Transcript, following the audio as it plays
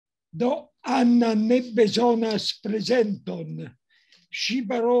Do Anna ne bezonas prezenton. Ŝi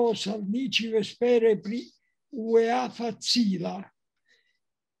parolos al ni ĉi-vespere pri uea.facila.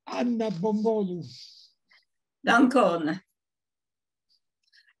 Anna, bonvolu. Dankon.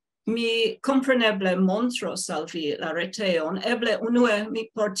 Mi compreneble montros al vi la reteon. Eble unue mi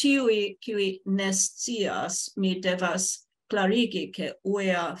por tiui qui ne scias, mi devas clarigi che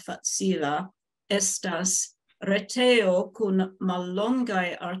uea.facila estas reteo kun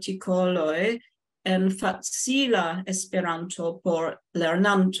mallongai articoloi en facila Esperanto por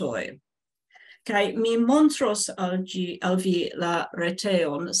lernantoi. Kai mi montros al vi la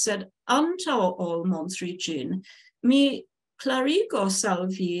reteon, sed antao ol montri gin, mi clarigos al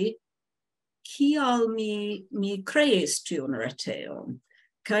vi kial mi creis tiun reteon.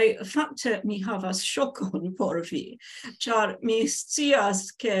 Kai fakte mi havas shokon por vi, char mi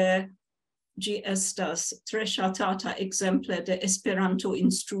scias ke gi estas tre ŝatata ekzemple de Esperanto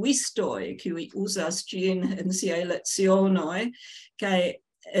instruistoj, kiuj uzas ĝin en siaj lecionoj, kaj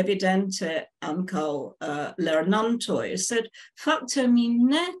evidente ankaŭ lernantoj, sed fakte mi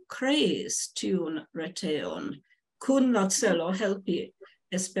ne kreis tiun reteon kun la celo helpi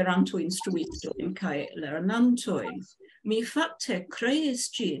Esperanto-instruistojn kaj lernantojn. Mi fakte kreis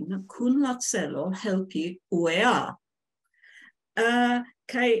ĝin kun la celo helpi UEA.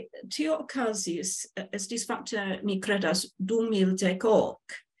 Kai tio okazis, estis fakte, mi credas, 2010,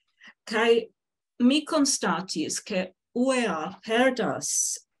 kai mi constatis che UEA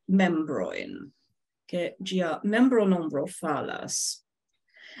perdas membroin, che gia membro nombro falas.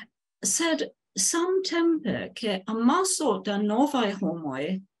 Sed samtempe che amaso da novae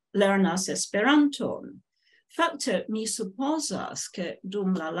homoi lernas Esperanton, fakte mi supposas che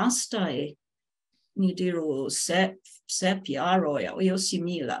dum la lastai ni diru sep jaroj aŭ io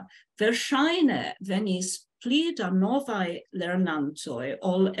simila, verŝajne venis pli da novaj lernantoj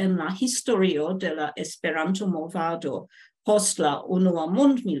ol en la historio de la Esperanto-movado post la unua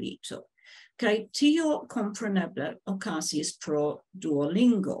mondmilito. Kaj tio kompreneble okazis pro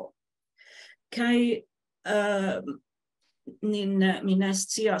Duolingo. Kaj mi ne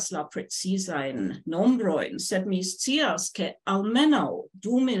scias la precizajn nombrojn, sed mi scias ke almenaŭ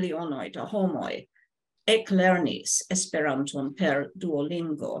 2 milionoj da homoj eklernis Esperanton per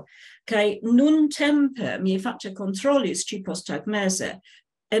Duolingo. Kaj nuntempe mi fakte kontrolis ĉi posttagmeze.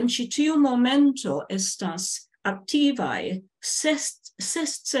 En ĉi tiu momento estas aktivaj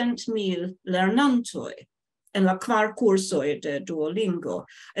 600,000 lernantoj en la 4 kursoj de Duolingo.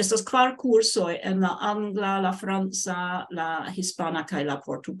 Estas 4 kursoj en la angla, la franca, la hispana kaj la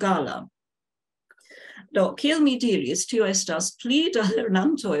portugala. Do, kiel mi diris, tio estas pli da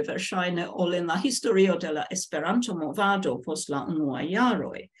lernantoj verŝajne ol en la historio de la Esperanto-movado post la unuaj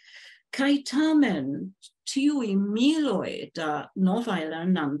jaroj. Kaj tamen tiuj miloj da novaj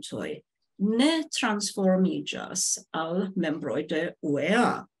lernantoj ne transformiĝas al membroj de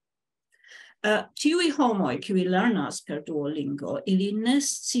UEA. Tiuj homoj, kiuj lernas per Duolingo, ili ne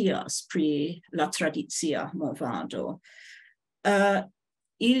scias pri la tradicia movado.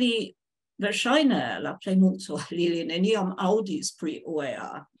 Ili verŝajne la plejmulto ili neniam aŭdis pri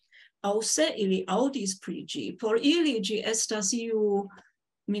UEA. Aŭ se ili aŭdis pri ĝi, por ili ĝi estas iu,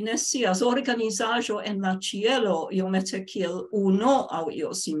 mi ne scias, organizaĵo en la ĉielo iomete kiel UNO aŭ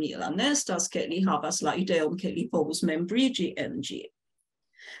io simila. Ne estas ke li havas la ideon ke li povus membriĝi en ĝi.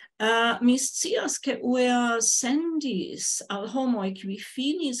 Mi scias ke UEA sendis al homoj kiuj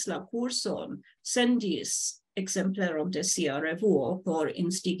finis la kurson, sendis exempleron de sia revuo por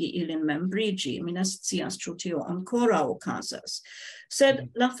instigi ilin membriĝi. Mi ne scias ĉu tio ankoraŭ okazas. Sed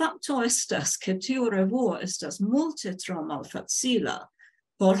la fakto estas ke tiu revuo estas multe tro malfacila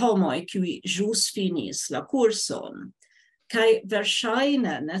por homoj kiuj ĵus finis la kurson, kaj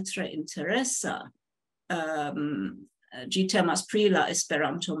verŝajne ne tre interesa. Ĝi temas pri la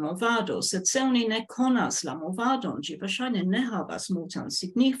Esperanto-movado, sed se oni ne konas la movadon, ĝi verŝajne ne havas multan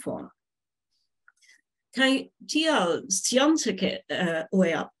signifon. Kaj tial, sciante ke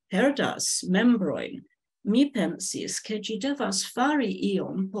UEA perdas membrojn, mi pensis ke ĝi devas fari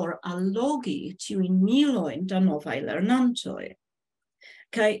ion por allogi tiujn milojn da novaj lernantoj.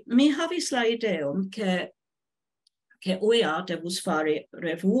 Kaj mi havis la ideon ke UEA devus fari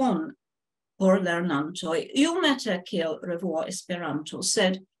revuon por lernantoj, iomete kiel revuo Esperanto,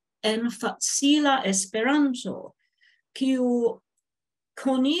 sed en facila Esperanto, kiu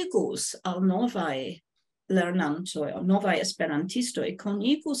konigus al novaj lernantoj, novaj esperantistoj,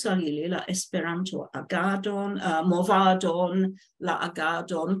 konigus al ili la Esperanto-agadon, movadon, la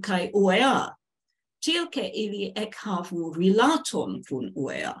agadon, kaj UEA, tiel ke ili ekhavu rilaton kun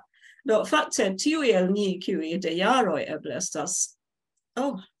UEA. Do fakte tiuj el ni, kiuj de jaroj eble estas,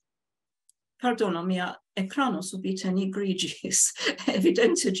 Pardono, mia ecrano subite nigrigis.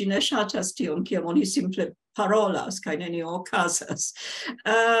 Evidente gi ne ŝatas tion, kiam oni simple parolas, kaj nenio okazas.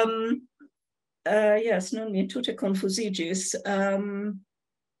 Yes, nun mi tute confusigis.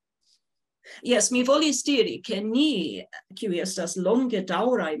 Yes, mi volis diri che ni, kiu estas longe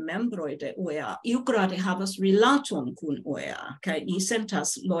daŭraj membroj de UEA, iugrade havas rilaton kun UEA, kaj ni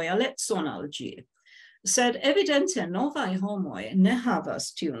sentas lojalecon al ĝi. Sed evidente novaj homoj ne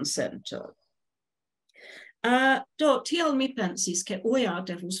havas tiun senton. Do, tial mi pensis che UEA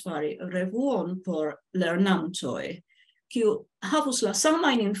devus fari revuon por lernantoj, kiu havus la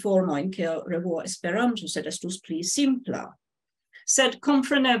samajn informojn kiel revuo Esperanto, sed estus pli simpla. Sed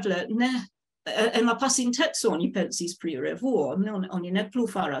compreneble ne en la pasinteco oni pensis pri revuo, non oni ne plu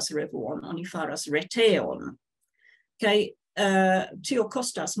faras revuon, oni faras reteon. Kaj tio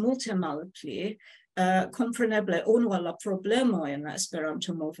costas multe malpli. Compreneble unu el la problemoj en la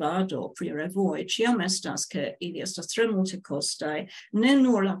Esperanto-movado pri revuoj ĉiam estas ke ili estas tre multe kostaj, ne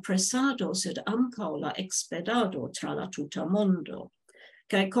nur la presado, sed ankaŭ la ekspedado tra la tuta mondo.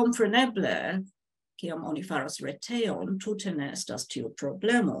 Kaj compreneble, kiam oni faras reteon, tute ne estas tiu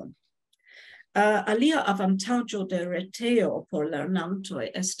problemo. Alia avantaggio de reteo por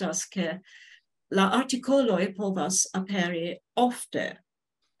lernantoj estas ke la artikoloj povas aperi ofte.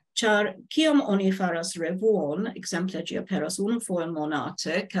 Char kiam oni faras revuon, exemple ĝi aperas unufojon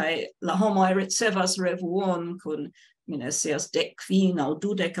monate, kaj la homoj ricevas revuon kun, mi ne scias, 15 aŭ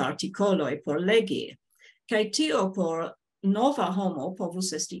 20 artikoloj por legi. Kaj tio por nova homo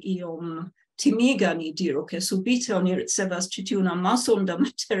povus esti iom timiga, ni diru, che subite oni ricevas ĉi tiun amason da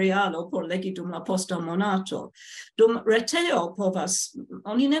materialo por legi dum la posta monato. Dum reteo povas,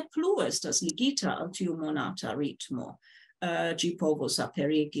 oni ne plu estas ligita al tiu monata ritmo. Gi povus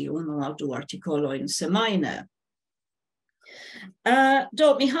aperigi 1 aŭ 2 artikolojn semajne.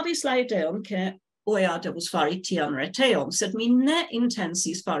 Do, mi havis la ideon ke UEA devus fari tian reteon, sed mi ne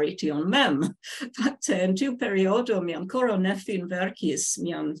intensis fari tion mem. Fakte, en tiu periodo mi ancora ne finverkis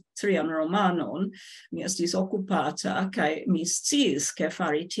mian 3an romanon, mi estis occupata, kaj mi sciis ke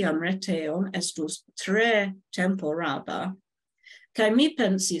fari tian reteon estus tre temporaba. Kaj mi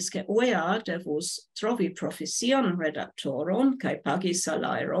pensis ke UEA devus trovi profesian redaktoron kaj pagi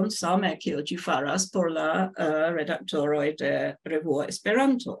salajron same kiel ĝi faras por la redaktoroj de revuo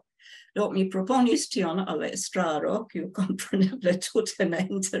Esperanto. Do mi proponis tion al la estraro, kiu kompreneble tute ne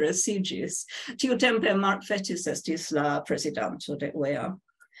interesiĝis. Tiutempe Mark Fetis estis la prezidanto de UEA.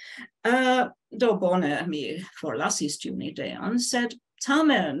 Do bone mi forlasis tiun ideon, sed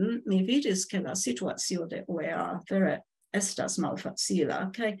tamen mi vidis ke la situacio de UEA vere estas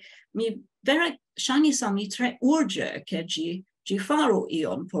malfacila, kaj mi vere ŝajnis al mi tre urĝe ke ĝi faru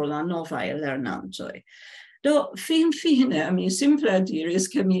ion por la novaj lernantoj. Do, fine, mi simple diris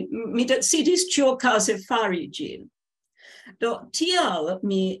ke mi decidis ĉiuokaze fari ĝin. Do, tial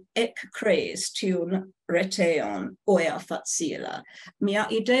mi ekkreis tiun reteon uea.facila. Mia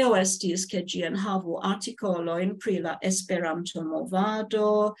ideo estis ke ĝi enhavu artikolojn pri la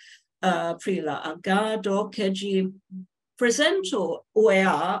Esperanto-movado, pri la agado, ke ĝi prezentu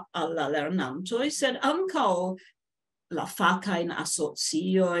UEA al la lernantoj, sed ankaŭ la fakajn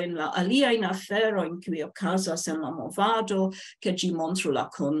asociojn, la aliajn aferojn kiuj okazas en la movado, ke ĝi montru la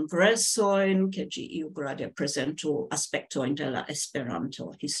kongresojn, ke ĝi iugrade prezentu aspektojn de la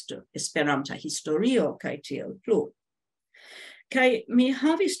Esperanta historio kaj tiel plu. Kaj mi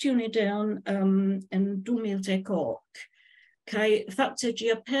havis tiun ideon en 2010. Kaj fakte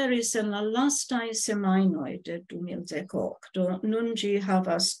ĝi aperis en la lastaj semajnoj de 2010. Do nun ĝi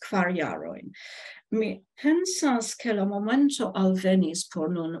havas 4 jarojn. Mi pensas ke la momento alvenis por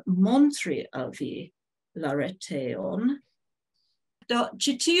nun montri al vi la reteon. Do,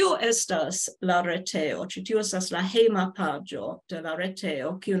 ĉi tiu estas la reteo, ĉi tiu estas la hejma paĝo de la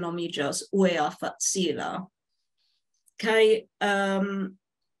reteo, kiu nomiĝas uea.facila. Kaj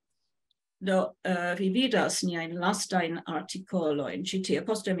vi vidas niajn lastajn artikolojn, ĉi tie,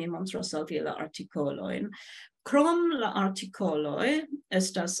 poste mi montros al vi la artikolojn. Krom la artikoloj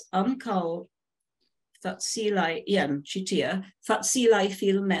estas ankaŭ facilaj, ĉi tie, facilaj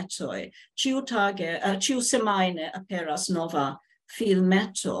filmetoj. Ĉiusemajne aperas nova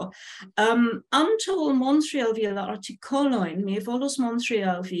filmeto. Antaŭ montri al vi la artikolojn, mi volus montri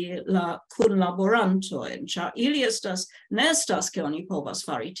al vi la kunlaborantojn, ĉar ili ne estas ke oni povas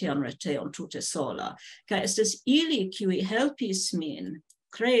fari tian reteon tute sola, kaj estas ili kiuj helpis min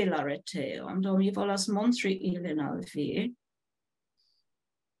krei la reteon, do mi volas montri ilin al vi.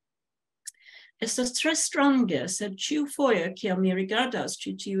 Estas tre strange, sed ĉiufoje, kiam mi rigardas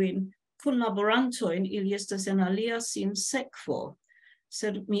ĉi tiujn kunlaborantojn, ili estas en alia sinsekvo.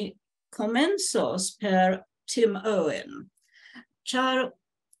 Sed mi comensos per Tim Owen. Char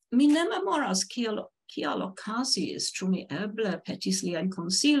mi ne memoras kiel okazis, ĉu mi eble petis liajn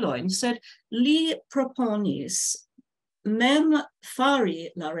konsilojn, sed li proponis mem fari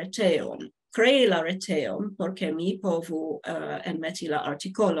la reteon, crei la reteon, porque mi povu enmeti la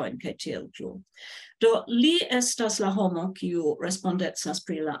articolojn kaj tiel plu. Do li estas la homo kiu respondecas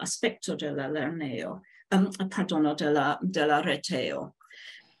pri la aspekto de la lerneo, pardono de la reteo.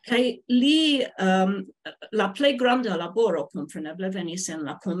 Kai li la plej granda laboro kompreneble venis en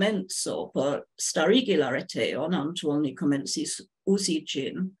la komenco por starigi la reteon, antaŭ ni komencis uzi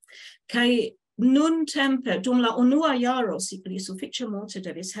ĝin. Kai nuntempe, dum la unua jaro, li sufiĉe multe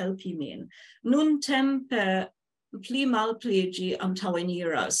devis helpi min. Nuntempe pli malpli ĝi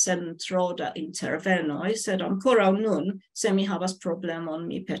antaŭeniras sen tro da intervenoj, sed ankoraŭ nun, se mi havas problemon,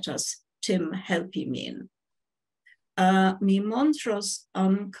 mi petas Tim helpi min. Mi montros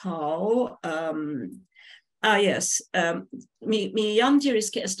ankaŭ mi jam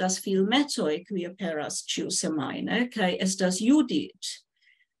diris ke estas filmetoj kiuj aperas ĉiusemajne kaj estas Judith.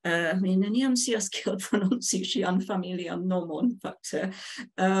 Mi neniam scias kiel prononci ŝian familian nomon fakte,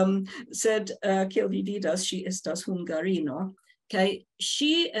 sed kiel vi vidas, ŝi estas hungarino. Kai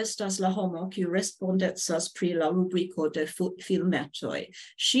ŝi estas la homo kiu respondecas pri la rubriko de filmetoj.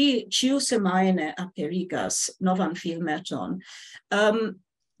 Ŝi ĉiusemajne aperigas novan filmeton.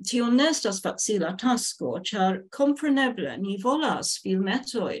 Tio ne estas facila tasko, ĉar kompreneble ni volas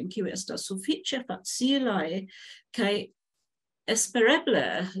filmetojn kiuj estas sufiĉe facilaj kaj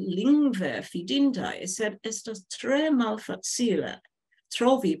espereble lingve fidindaj, sed estas tre malfacile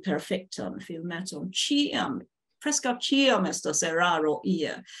trovi perfektan filmeton. Preskaŭ ĉiam estas eraro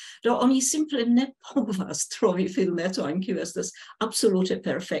ie. Do oni simple ne povas trovi filmetojn kiuj estas absolute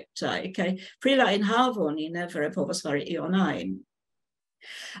perfektaj, kaj pri la enhavo ni ne vere povas fari ion ajn.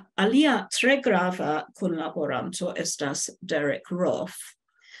 Alia tre grava kunlaboranto estas Derek Roth.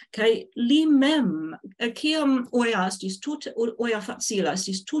 Kai li mem, kiam uea.facila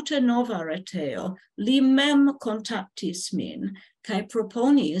estis tute nova reteo, li mem kontaktis min kai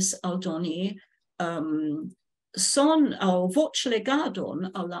proponis aldoni son aŭ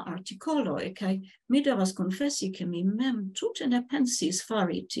voĉlegadon al la artikoloj, kaj mi devas konfesi ke mi mem tute ne pensis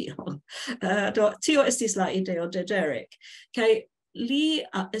fari tion. Do tio estis la ideo de Derek. Kaj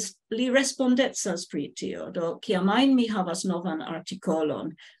li respondecas pri tio. Do kiam ajn mi havas novan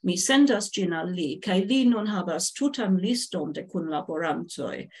artikolon, mi sendas ĝin al li, kaj li nun havas tutan liston de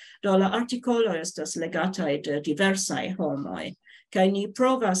kunlaborantoj. Do la artikoloj estas legataj de diversaj homoj, kaj ni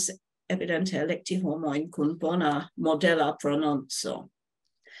provas evidente elekti homojn kun bona modela prononco.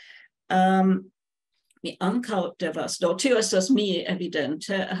 Mi ankaŭ devas, do tio estas mi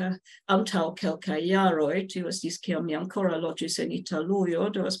evidente, antaŭ kelkaj jaroj, tio estis kiam mi ankoraŭ loĝis en Italujo,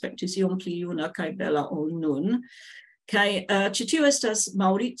 do aspektis iom pli juna kaj bela ol nun. Kaj ĉi tio estas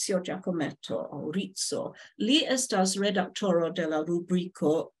Maurizio Giacometto, aŭ Rizzo. Li estas redaktoro de la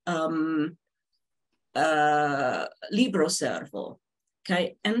rubriko Libroservo.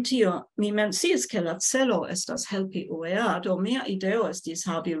 Kai en tio mi menciis ke la celo estas helpi UEA, do mia ideo estis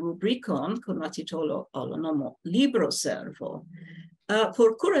havi rubrikon kun la titolo aŭ la nomo Libroservo.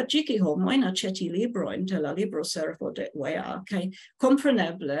 Por kuraĝigi homojn aĉeti librojn de la Libroservo de UEA, kaj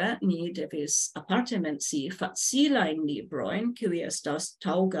kompreneble ni devis aparte mencii facilajn librojn, kiuj estas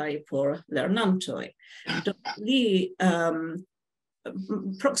taŭgaj por lernantoj. Do li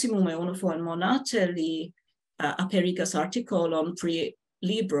proksimume unufojon monate li aperigas artikolon pri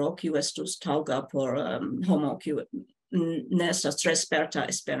libro kiu estus taŭga por homo kiu ne estas tre sperta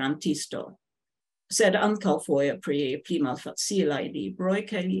esperantisto, sed ankaŭ foje pri pli malfacilaj libroj,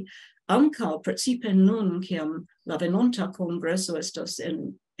 kaj li ankaŭ precipe nun, kiam la venonta kongreso estas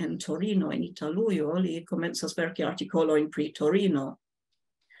en Torino, en Italujo, li komencas verki artikolojn pri Torino.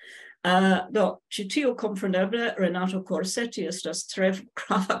 Do ĉi tiu kompreneble Renato Corsetti estas tre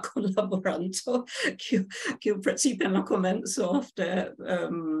grava kunlaboranto, kiu precipe en la komenco ofte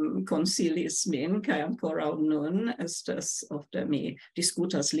konsilis min, kaj ankoraŭ nun estas ofte mi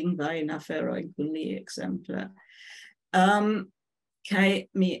diskutas lingvajn aferojn kun li ekzemple. Kaj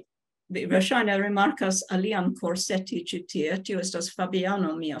mi verŝajne rimarkas alian Corsetti ĉi tie, tio estas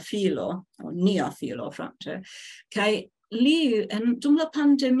Fabiano, mia filo, nia filo fakte, kaj li dum la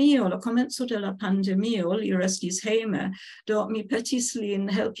pandemio, la komenco de la pandemio, li restis hejme, do mi petis lin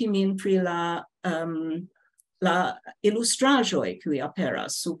helpi min pri la ilustraĵoj kiuj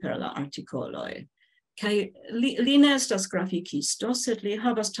aperas super la artikoloj. Kaj li ne estas grafikisto, sed li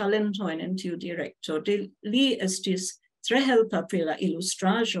havas talentojn en tiu direkto. Li estis tre helpa pri la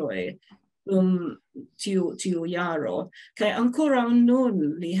ilustraĵoj tiu jaro, kai ancora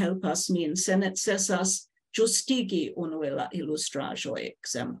nun li helpas min se necesas justigi unue la illustraĵo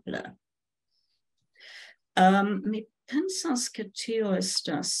ekzemple. Mi pensas ke tio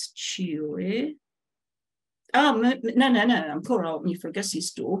estas ĉiuj. Ne, ancora mi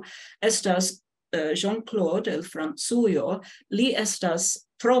forgesis du. Estas Jean-Claude el Francujo, li estas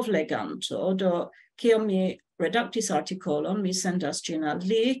provleganto, do kiam mi redactis artikolon, mi sendas ĝin al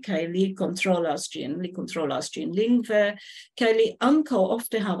li, kaj li kontrolas ĝin lingve, kaj li ankaŭ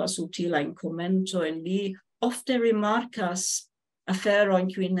ofte havas utilajn komentojn, li ofte rimarkas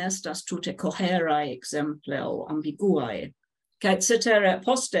aferojn kiuj ne estas tute koheraj, ekzemple aŭ ambiguaj. Kaj cetere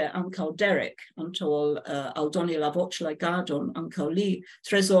poste ankaŭ Derek, antaŭ aldoni la voĉlegadon, ankaŭ li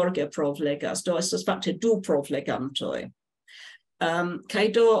tre zorge provlegas, do estas fakte du provlegantoj. Kaj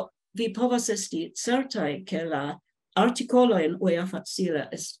do vi povas esti certaj ke la artikoloj en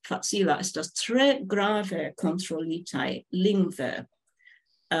uea.facila estas tre grave kontrolitaj lingve.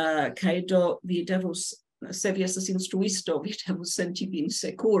 Kaj do vi devus, se vi estas instruisto, vi devus senti vin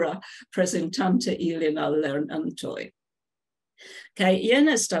sekura prezentante ilin al lernantoj. Kai jen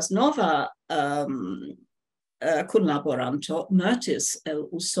estas nova kunlaboranto, Mertis el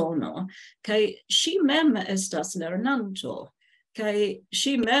Usono, kai ŝi mem estas lernanto, kai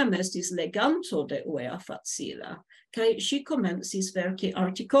ŝi mem estis leganto de uea.facila, kai ŝi komencis verki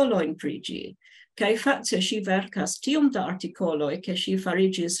artikolojn pri ĝi, kai fakte ŝi verkas tiom da artikoloj, ke ŝi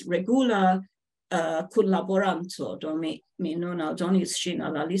fariĝis regula kunlaboranto, do mi nun aldonis ŝin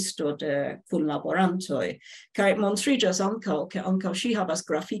al la listo de kunlaborantoj, kaj montriĝas ankaŭ, ke ankaŭ ŝi havas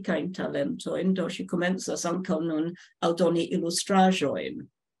grafikajn talentojn, do ŝi komencas ankaŭ nun aldoni ilustraĵojn.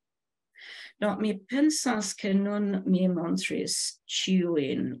 Do mi pensas, ke nun mi montris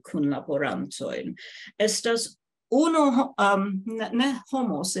ĉiujn kunlaborantojn. Estas unu, ne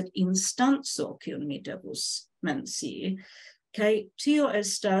homo, sed instanco, kiun mi devus mencii, kaj tio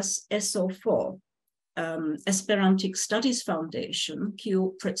estas SOFO, Esperantic Studies Foundation,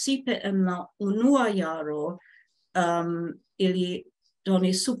 kiu precipe en la unua jaro ili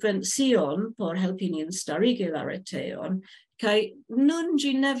donis subvencion por helpi nin starigi la retejon, kaj nun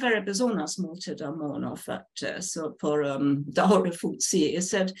ĝi ne vere bezonas multe da mono fakte, so por daŭre funkcii,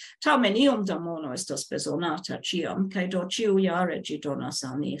 sed tamen iom da mono estas bezonata ĉiam, kaj do ĉiujare ĝi donas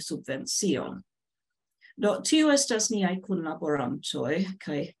al ni subvencion. Do tio estas niaj kunlaborantoj,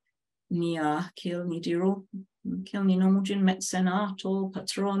 kaj nia, kiel ni diru, kiel ni nomu ĝin, mecenato,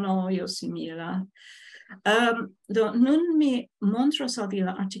 patrono, io simila. Do nun mi montros al vi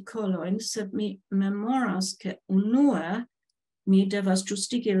la artikolojn, sed mi memoras, ke unue mi devas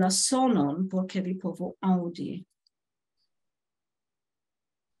ĝustigi la sonon por ke vi povu aŭdi.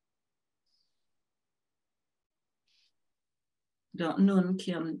 Do nun,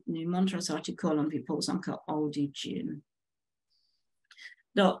 kiam ni montras artikolon, vi povas ankaŭ aŭdi ĝin.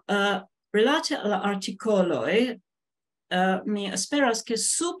 Do, relate al la artikoloj, mi esperas ke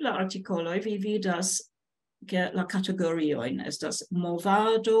sub la artikoloj vi vidas ke la kategoriojn estas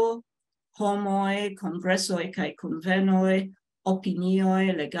movado, homoj, kongresoj kaj konvenoj,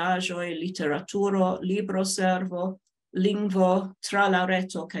 opinioj, legaĵoj, literaturo, libroservo, lingvo, tra la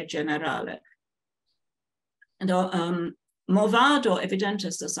reto kaj ĝenerale. Do, movado evidente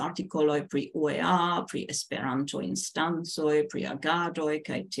estas artikoloj pri UEA, pri Esperanto-instancoj, pri agadoj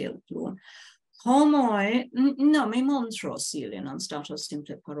kaj tiel plu. Homoj, no, mi montros ilin, anstataŭ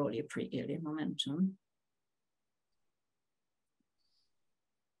simple paroli pri ili momentum.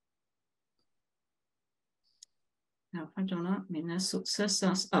 Pardona, mi ne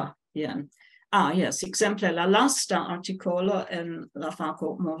sukcesas. Jen. Yes, exemple, la lasta articolo en la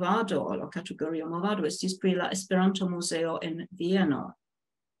fako movado, la kategorio movado, estis pri la Esperanto-muzeo en Vieno.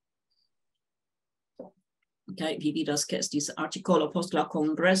 Okay, vi vidas ke estis articolo post la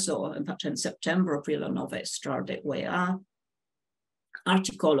kongreso, en septembro, pri la nova estrar de UEA.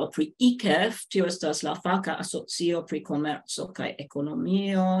 Articolo pri IKEF, tio estas la faka asocio pri komerco kaj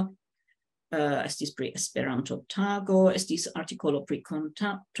ekonomio. Estis pri Esperanto-tago, estis articolo pri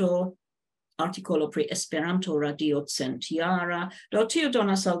kontakto, articolo pri Esperanto radio centjara. Do tio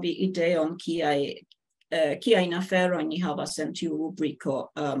donas al vi ideon kiajn aferojn ni havas en tiu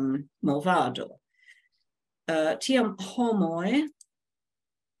rubriko movado. Tiam homoj.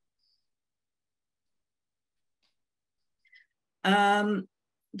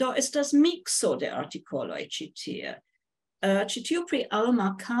 Do estas mixo de artikoloj ĉi tie. Ĉi tiu pri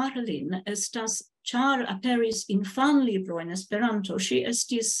Alma Karlin estas ĉar aperis infanlibro en Esperanto. Ŝi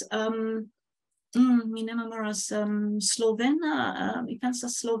estis mi ne memoras slovena, mi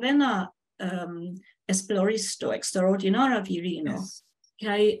pensas slovena esploristo, eksterordinara virino,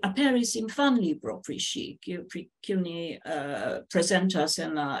 Kai aperis infanlibro pri ŝi, kiu ni prezentas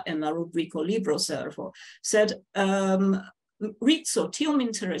en la rubriko libro servo, sed Rizzo tiom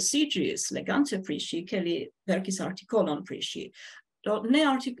interesiĝis legante pri ŝi, ke li verkis artikolon pri ŝi. Do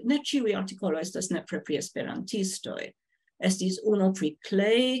ne ĉiuj artikoloj estas nepre pri esperantistoj. Estis unu pri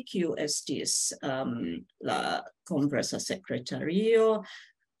Clay, kiu estis la kongresa sekretario.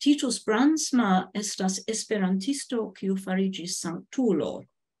 Titus Bransma estas esperantisto kiu fariĝis sanktulo.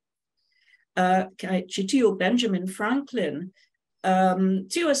 Kaj ĉi tiu Benjamin Franklin,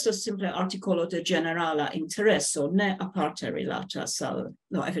 tio estas simple artikolo de generala intereso, ne aparte rilatas al,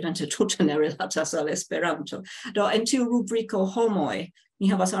 no, evidente tute ne rilatas al Esperanto. Do en tiu rubriko homoj, ni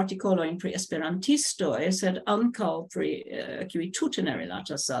havas artikolojn pri esperantistoj, sed ankaŭ pri kiuj tute ne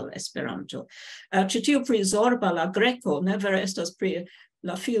rilatas al Esperanto. Ĉi tiu pri Zorba la Greko ne vere estas pri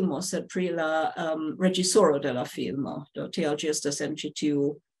la filmo, sed pri la regisoro de la filmo. Do tial ĝi estas en ĉi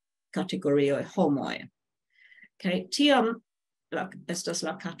tiu kategorioj homoj. Kaj tiam estas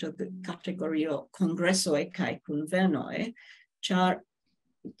la kategorio kongresoj kaj kunvenoj, ĉar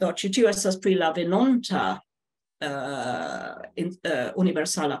do ĉi tiu estas pri la venonta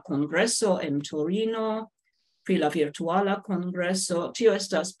universala kongreso en Torino, pri la virtuala kongreso, tio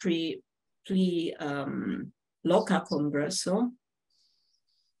estas pri pli loka kongreso,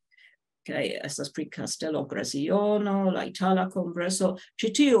 kaj estas pri Castello Graziano, la Itala Kongreso. Ĉi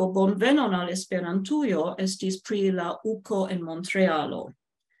tiu bonvenon al Esperantujo estis pri la UCO en Montrealo.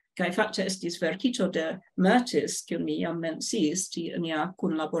 Kaj fakte estis verkito de Mertis, kiun mi jam menciis, nia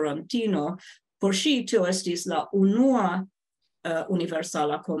kunlaborantino. Por ŝi tio estis la unua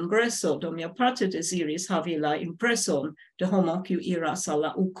universala kongreso, do mi aparte deziris havi la impreson de homo kiu iras al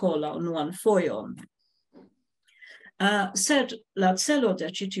la UCO la unuan fojon. Sed la celo de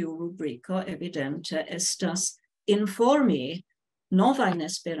ĉi tiu rubriko evidente estas informi novajn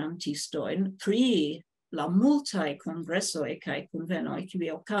esperantistojn pri la multaj kongresoj kaj kunvenoj kiuj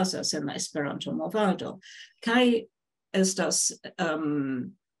okazas en la Esperanto-movado. Kaj estas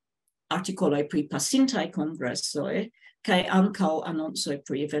artikoloj pri pasintaj kongresoj kaj ankaŭ anoncoj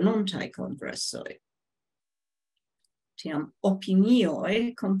pri venontaj kongresoj. Tiam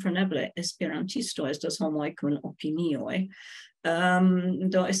opinioj, kompreneble esperantisto estas homoj kun opinioj.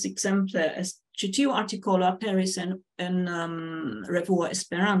 Do ekzemple ĉi tiu artikolo aperis en revuo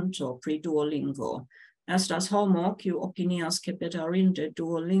Esperanto pri Duolingo. Estas homo kiu opinias ke bedaŭrinde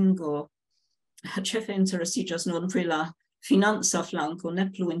Duolingo ĉefe interesiĝas nun pri la financa flanko, ne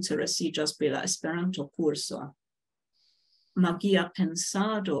plu interesiĝas pri la Esperanto-kurso. Magia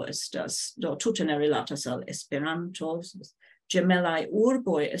pensado estas, do tute ne rilatas al Esperanto. Gemelaj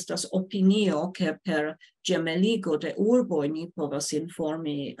urboj estas opinio ke per gemeligo de urboj ni povas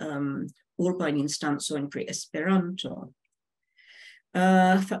informi urbajn instancojn pri Esperanto.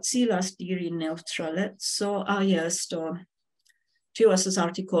 Facilas diri neutraleco, jes, tio estas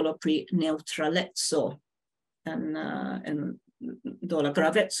artikolo pri neutraleco do la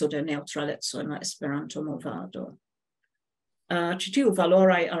graveco de neutraleco en la Esperanto-movado. Ĉi tiu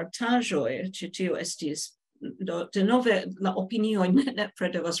valoraj artaĵoj, ĉi tiu estis, do denove la opinioj nepre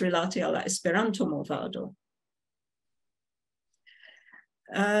devas rilati al la Esperanto-movado.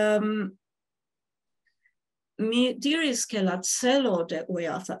 Mi diris ke la celo de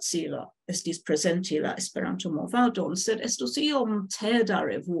uea.facila estis prezenti la Esperanto-movadon, sed estus iom teda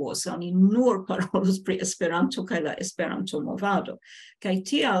revuo se oni nur parolus pri Esperanto kaj la Esperanto-movado. Kaj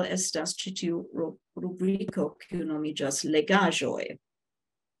tial estas ĉi tiu rubriko kiu nomiĝas legaĵoj.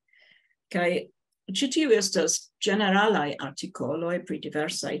 Kaj ĉi tiu estas ĝeneralaj artikoloj pri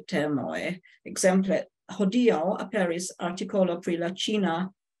diversaj temoj. Ekzemple, hodiaŭ aperis artikolo pri la ĉina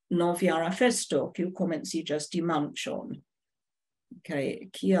novjara festo, kiu komenciĝas dimanĉon. Kaj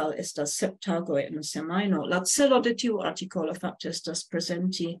kial estas 7 tagoj en semajno. La celo de tiu artikolo fakte estas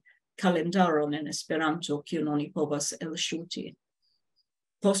prezenti kalendaron en Esperanto, kiun oni povas elŝuti.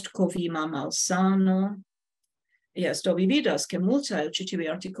 Post-kovima malsano. Jes, do vi vidas, ke multaj el ĉi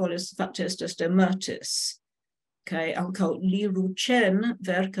tiuj artikoloj fakte estas de Mertis. Kaj ankaŭ Li Ruchen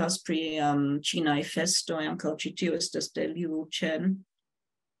verkas pri ĉinaj festoj, ankaŭ ĉi tiu estas de Li Ruchen.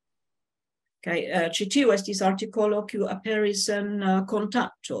 Kaj ĉi tiu estis artikolo kiu aperis en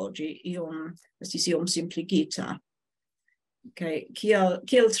Kontakto, ĝi estis iom simpligita. Kaj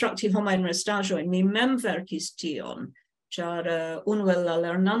kiel trakti homajn restaĵojn, mi mem verkis tion, ĉar unu el la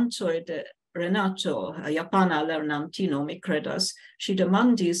lernantoj de Renato, japana lernantino, mi kredas, ŝi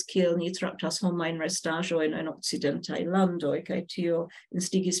demandis kiel ni traktas homajn restaĵojn en okcidentaj landoj, kaj tio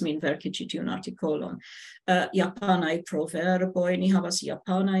instigis min verki ĉi tiun artikolon. Japanaj proverboj, ni havas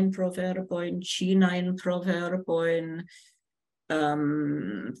japanajn proverbojn, ĉinajn proverbojn,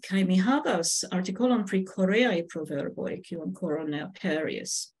 Kai mi havas artikolon pri koreaj proverboj, kiu ankoraŭ ne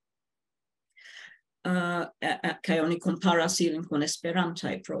aperis. Kai oni comparas ilin kun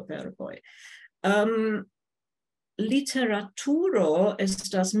esperantaj proverboj. Literaturo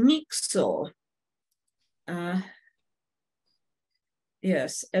estas mixo.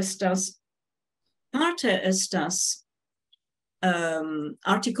 Yes, parte estas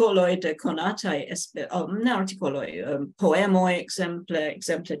artikoloj de konataj, ne artikoloj, poemoj,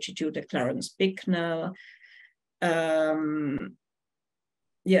 exemple ĉi tiu de Clarence Bicknell.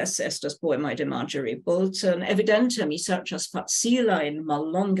 Yes, estas poemoj de Marjorie Boulton. Evidente mi serĉas facilajn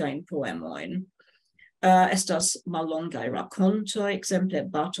mallongajn poemojn. Estas mallongaj rakontoj, exemple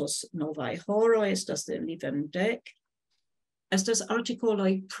Batos novaj horoj, estas de Livendek. Estas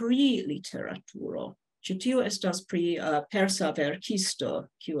artikoloj pri literaturo. Ĉi tiu estas pri persa verkisto,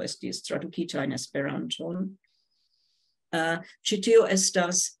 kiu estis tradukita en Esperanton. Ĉi tiu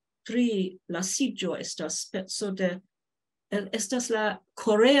estas pri la siĝo, estas speco de estas la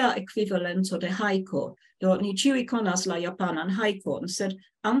korea ekvivalento de haiku. Do ni ĉiuj konas la japanan haikon, sed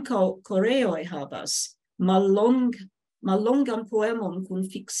ankaŭ koreoj havas mallongan poemon kun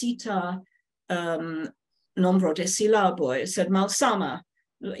fiksita nombro de silaboj, sed malsama,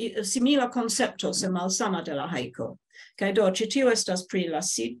 simila koncepto, sed malsama de la haiku. Kaj do ĉi tiu estas pri la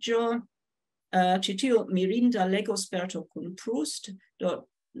siĝo, ĉi tiu mirinda legosperto kun Proust, do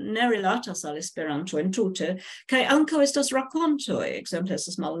ne rilatas al Esperanto entute, kaj ankaŭ estas rakontoj, ekzemple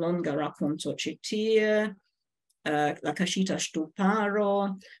estas mallonga rakonto ĉi tie, la kaŝita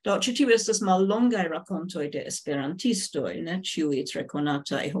ŝtuparo. Do ĉi tiu estas mallongaj rakontoj de esperantistoj, ne ĉiuj tre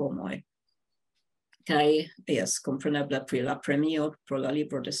konataj homoj. Kaj jes, kompreneble pri la premio pro la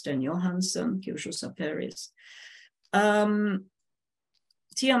libro de Sten Johansen, kiu ĵus aperis.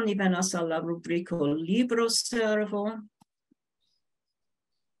 Tiam ni venas al la rubriko libroservo.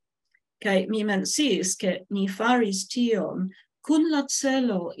 Kaj mi menciis, ke ni faris tion kun la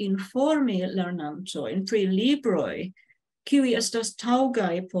celo informi lernantojn pri libroj, kiuj estas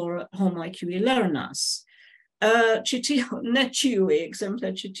taŭgaj por homoj kiuj lernas. Ĉi tiu, ne ĉiuj,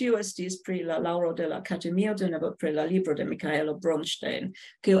 ekzemple ĉi tiu estis pri la laŭro de la Akademio de Nobel pri la libro de Michaelo Bronstein,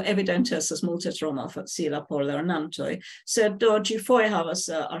 kiu evidente estas multe tro malfacila por lernantoj, sed do ĝi foje havas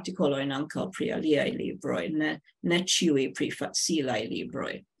artikolojn ankaŭ pri aliaj libroj, ne ĉiuj pri facilaj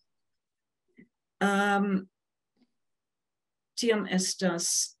libroj. Tiam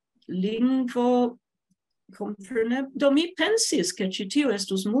estas lingvo kompreneble. Do mi pensis, ke ĉi tiu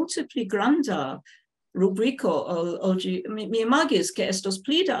estus multe pli granda rubriko mi imagis, ke estos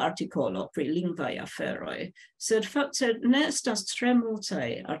pli da artikolo pri lingvaj aferoj, sed fakte ne estas tre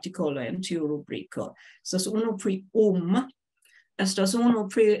multaj artikoloj en tiu rubriko. Estas unu pri estas unu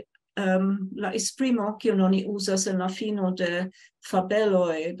pri la esprimo kiun oni uzas en la fino de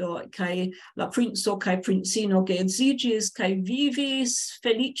fabeloj, do kaj la princo kaj princino geedziĝis kaj vivis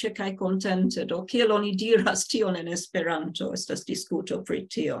feliĉe kaj kontente. Do kiel oni diras tion en Esperanto? Estas diskuto pri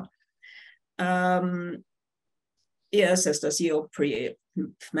tio. Yes, estas io pri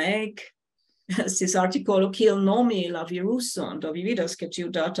Meg. Estis artikolo kiel nomi la viruson. Do vi vidas ke tiu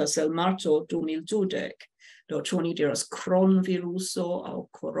datas el marto 2020. Do ĉu oni diras kronviruso aŭ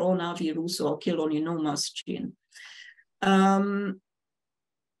koronaviruso aŭ kiel oni nomas ĝin.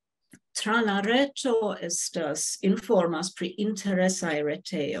 Tra la reto estas informas pri interesaj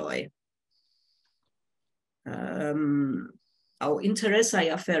retejoj. Aŭ interesaj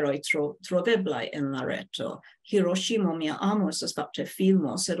aferoj troveblaj en la reto. Hiroŝimo mia amo estas fakte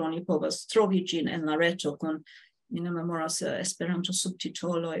filmo, sed oni povas trovi ĝin en la reto kun, mi ne memoras Esperanto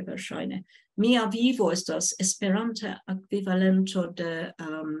subtitoloj verŝajne. Mia vivo estas Esperanta ekvivalento de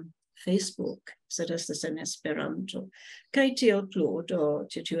Facebook, sed estas en Esperanto. Kaj tio plu, do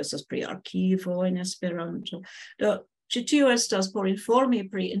tio estas pri arkivo en Esperanto. Do ĉi tio estas por informi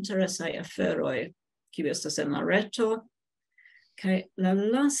pri interesaj aferoj, kiuj estas en la reto. Kaj la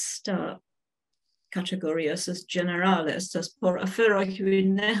lasta kategorio estas generale, estas por aferoj kiuj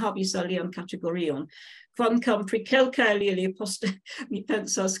ne havis alian kategorion. Kvankam pri kelkaj ili poste mi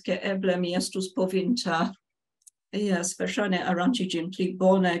pensas, ke eble mi estus povinta verŝajne aranĝi ĝin pli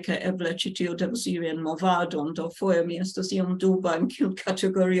bone, ke eble ĉi tio devus iri en movadon, do foje mi estus iom duba en kiun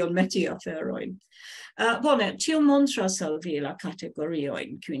kategorion meti aferojn. Bone, tio montras al vi la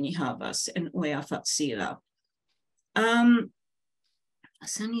kategoriojn kiujn ni havas en uea.facila.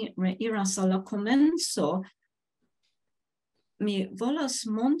 Se ni reiras al la komenco, mi volas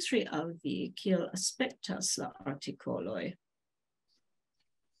montri al vi kiel aspektas la artikoloj.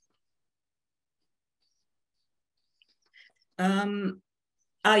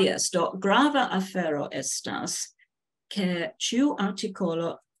 Yes, do grava afero estas che ciu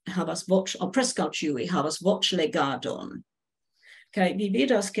articolo havas voce, o prescau ciui havas voce legadon. Kai vi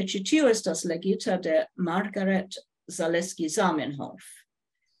vidas che citiu estas legita de Margaret Zaleski-Zamenhof.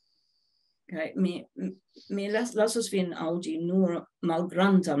 Kai mi lasus vin audi nur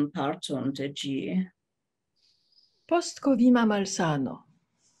malgrandan parton de gi. Post-covima malsano.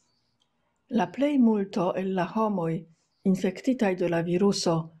 La plei multo el la homoi infectitai de la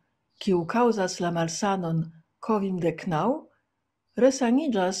viruso, kiu causas la malsanon COVID-19,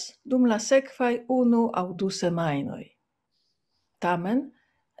 resanigas dum la sekvaj 1 aŭ 2 semajnoj. Tamen,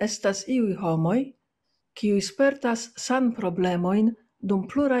 estas iuj homoj, kiuj spertas sanproblemojn dum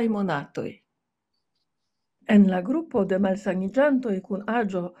pluraj monatoj. En la grupo de malsaniĝantoj kun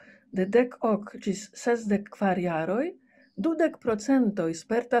aĝo de 18 ĝis 64 jaroj, 20%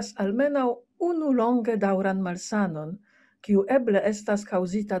 spertas almenaŭ unu longe daŭran malsanon, kiu eble estas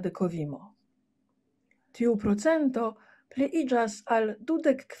kaŭzita de kovimo. Tiu procento pliiĝas al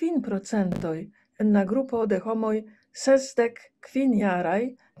 25% en la grupo de homoj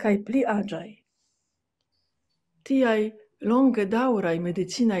 65-jaraj kaj pli aĝaj. Tiaj longe daŭraj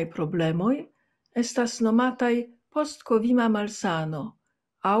medicinaj problemoj estas nomataj post-covima malsano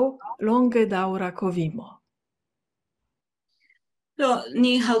aŭ longe daŭra kovimo. Do,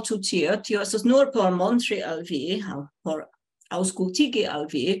 ni haltu tie, tio estas nur por montri al vi, por aŭskultigi al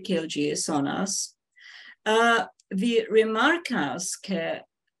vi, kiel ĝi sonas. Vi rimarkas ke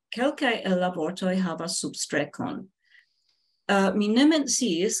kelkaj el la vortoj havas substrekon. Mi ne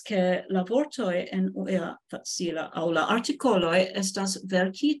menciis ke la vortoj en uea.facila aŭ la artikoloj estas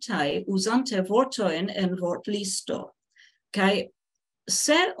verkitaj uzante vortojn en vortlisto. Kaj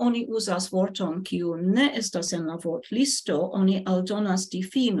se oni uzas vorton kiu ne estas en la vortlisto, oni aldonas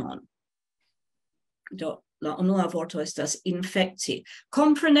difinon. Do, la unua vorto estas infekti.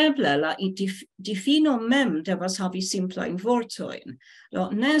 Kompreneble, la difino mem devas havi simplajn vortojn. Do,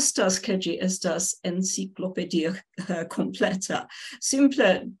 ne estas ke ĝi estas enciklopedio kompleta.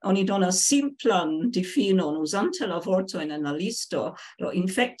 Simple oni donas simplan difinon uzante la vortojn en la listo, do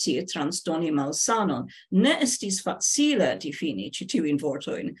infekti transdoni malsanon. Ne estis facile difini ĉi tiujn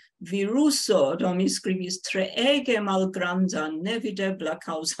vortojn. Viruso, do mi skribis treege malgranda, nevidebla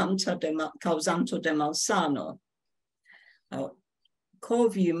kaŭzanto de malsano.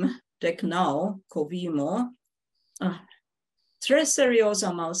 Kovimo, tre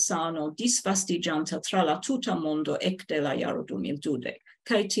seriosa malsano disvastiĝanta tra la tuta mondo ekde la jaro 2020,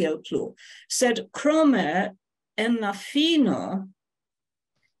 kaj tiel plu. Sed krome en la fino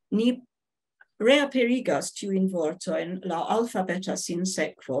ni reaperigas tiujn vortojn laŭ alfabeta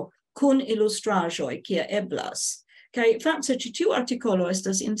sinsekvo kun ilustraĵoj kie eblas. Kaj fakte ĉi tiu artikolo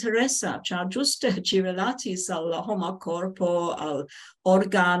estas interesa, ĉar ĝuste ĝi rilatis al la homa korpo, al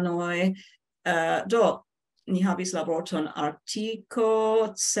organoj. Do, ni havis la vorton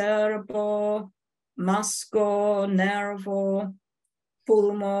artiko, cerbo, masko, nervo,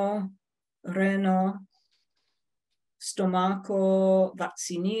 pulmo, reno, stomako,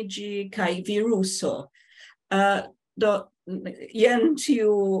 vacciniĝi kaj viruso. Do, jen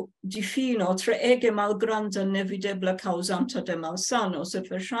tiu difino treege malgranda nevidebla kaŭzanta de malsano, sed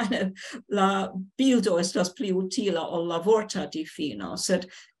verŝajne la bildo estas pli utila ol la vorta difino, sed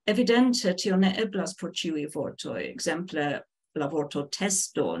evidente tio ne eblas por ĉiuj vortoj. Ekzemple la vorto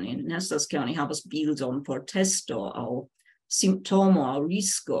testo, ni nestas ke oni havas bildon por testo aŭ simptomo aŭ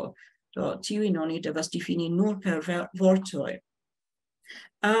risko. Do tiujn oni devas difini nur per vortoj.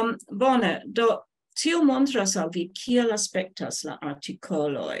 Bone, do tio montras al vi kiel aspektas la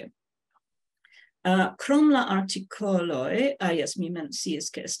artikoloj. Krom la artikoloj, jes, mi menciis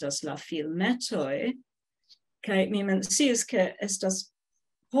ke estas la filmetoj, kaj mi menciis ke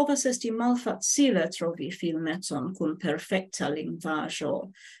povas esti malfacile trovi filmeton kun perfekta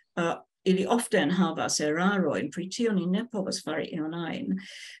lingvaĵo. Ili ofte enhavas erarojn, pri tio ni ne povas fari ion ajn.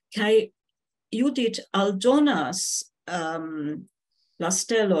 Kaj Judith aldonas la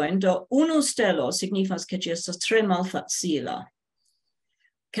stelojn, do unu stelo signifas ke ĝi estas tre malfacila.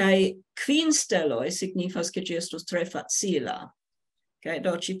 Kaj 5 steloj signifas ke ĝi estos tre facila. Kaj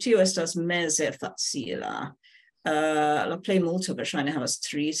do ĉi tio estas meze facila. La plej multo verŝajne havas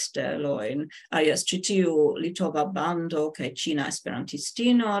 3 stelojn. Jes, ĉi tiu litova bando kaj ĉina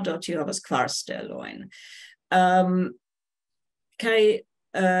esperantistino, do tio havas 4 stelojn. Kaj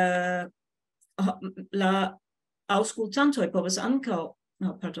la aŭskultantoj povas ankaŭ,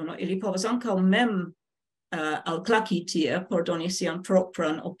 ili povas ankaŭ mem alklaki tie por doni sian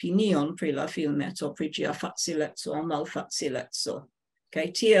propran opinion pri la filmeto, pri ĝia facileco aŭ malfacileco. Kaj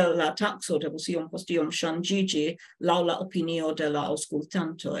tiel la takso devus iom post iom ŝanĝiĝi laŭ la opinio de la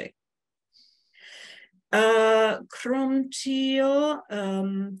aŭskultantoj. Krom tio,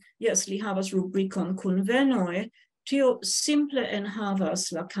 yes, li havas rubrikon kunvenoj, tio simple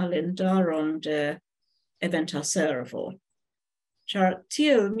enhavas la kalendaron de eventa servo. Ĉar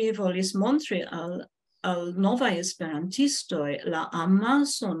tiel mi volis montri al novaj esperantistoj la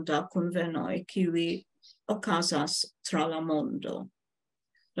amason da kunvenoj kiuj okazas tra la mondo.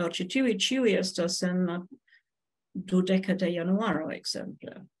 Do ĉi tiuj estas en la 20 de januaro,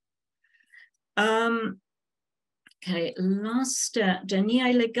 ekzemple. Kaj laste de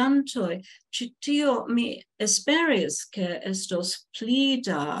niaj legantoj, ĉi tio mi esperis ke estos pli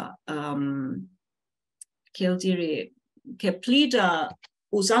da kiel diri, ke pli da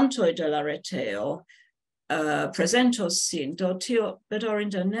uzantoj de la reteo prezentos sin, do tio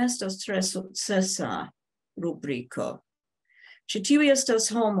bedaŭrinde ne estas tre sukcesa rubriko. Ĉi tiuj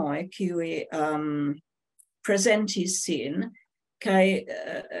estas homoj kiuj prezentis sin kaj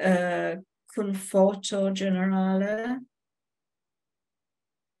kun foto generale.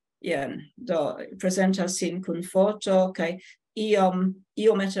 Jen, do prezentas sin kun foto kaj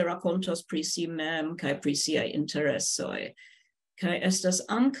iomete rakontos pri si mem kaj pri siaj interesoj. Kaj estas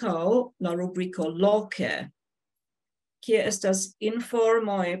ankaŭ la rubriko loke, kie estas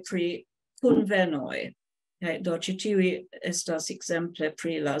informoj pri kunvenoj. Do ĉi tiuj estas ekzemple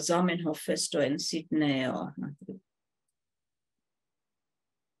pri la Zamenhof-festo en Sidneo.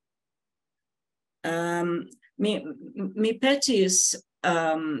 Mi petis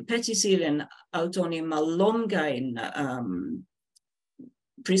ilin aldoni mallongajn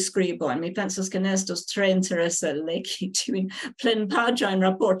priskribojn. Mi pensas ke ne estos tre interese legi tiujn plenpaĝajn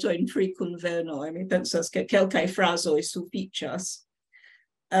raportojn pri kunvenoj. Mi pensas ke kelkaj frazoj sufiĉas.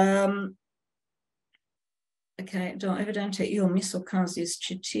 Okay, do evidente io misokazis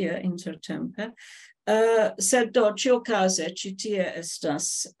ĉi tie intertempe. Sed do ĉiuokaze ĉi tie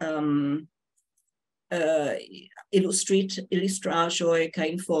estas ilustraĵoj kaj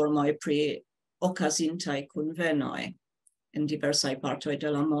informoj pri okazintaj kunvenoj en diversaj partoj de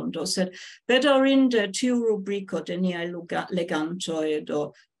la mondo. Sed bedaŭrinde tiu rubriko de niaj legantoj,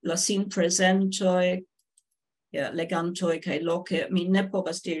 do la sinprezentoj, legantoj kaj loke, mi ne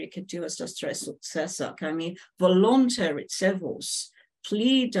povas diri ke tio estas tre sukcesa, kaj mi volonte ricevus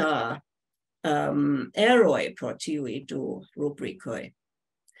pli da eroj pro tiuj du rubrikoj.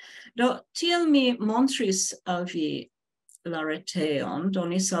 Do tiel mi montris al vi la reteon,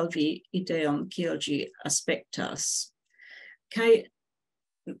 donis al vi ideon kiel ĝi aspektas. Kaj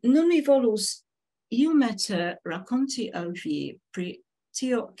nun mi volus iomete rakonti al vi pri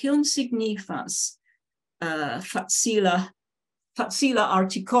tio kion signifas facila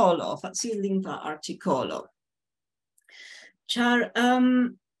artikolo, facillingva artikolo. Ĉar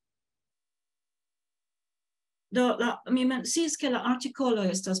mi menciis ke la artikoloj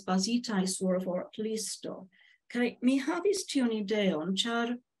estas bazitaj sur vortlisto. Kaj mi havis tiun ideon,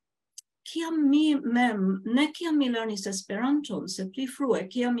 ĉar kiam mi mem, ne kiam mi lernis Esperanton, sed pli frue,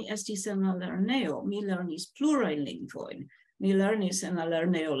 kiam mi estis en la lerneo, mi lernis plurajn lingvojn. Mi lernis en la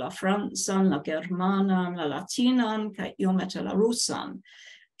lerneo la francan, la germanan, la latinan, kaj iomete la rusan.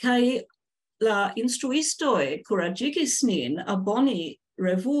 Kaj la instruistoj kuraĝigis nin aboni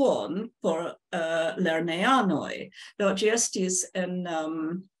revuon por lerneanoj. Do ĝi estis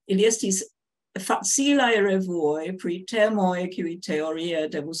ili estis facilaj revuoj pri temoj kiuj teorie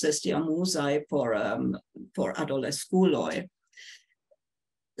devus esti amuzaj por adoleskuloj.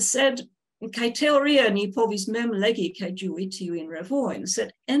 Sed kaj teorie ni povis mem legi kaj ĝui tiujn revuojn,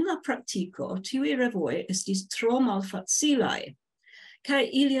 sed en la praktiko tiuj revuoj estis tro malfacilaj. Kaj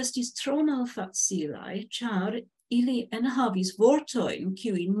ili estis tro malfacilaj, ĉar ili enhavis vortojn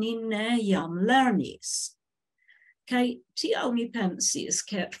kiujn ni ne jam lernis. Kaj tial mi pensis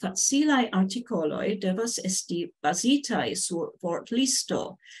ke facilaj artikoloj devas esti bazitaj sur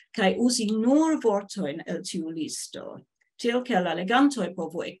vortlisto kaj uzi nur vortojn el tiu listo. Tiel ke la legantoj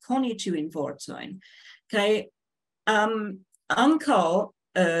povu ekoni tiujn vortojn. Kaj ankaŭ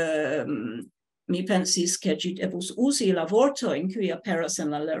mi pensis ke ĝi devus uzi la vortojn kiuj aperas en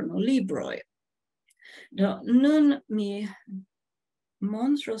la lernolibroj. Do nun mi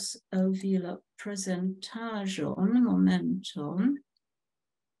montros al vi la prezentaĵon, momenton.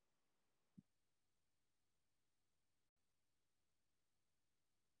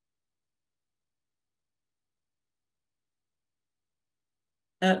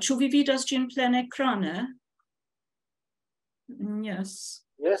 Ĉu vi vidas ĝin plenekrane? Yes.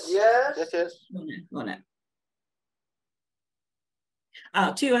 Yes. Bone.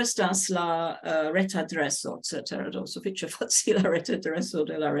 Tio estas la retadreso, etc. Do sufiĉe facila retadreso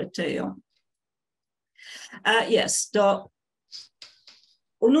de la reteo. Yes, do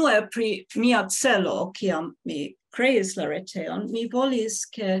unue pri mia celo, kiam mi creis la reteon, mi volis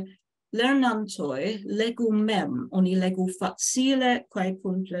che lernantoi legu mem, oni legu facile kai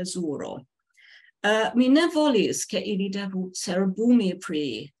kun plezuro. Mi ne volis che ili devu cerbumi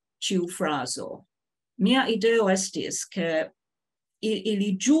pri ciu fraso. Mia ideo estis che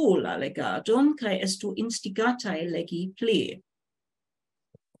ili giu la legadon kai estu instigatai legi pli.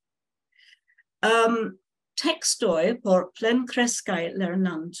 Textoi por plencrescai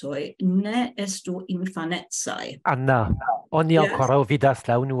lernantoi ne estu infanezai. Anna, oni ancora vidas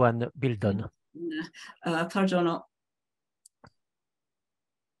la unuan bildon. Pardono.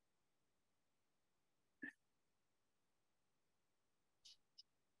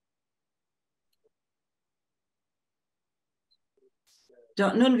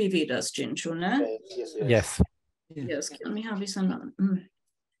 Nun vi vidas gin, ĉu ne? Yes. Yes, kiam mi havis anan.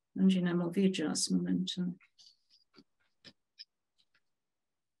 Nun ĝi ne moviĝas momenton.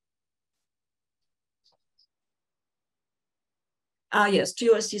 Yes,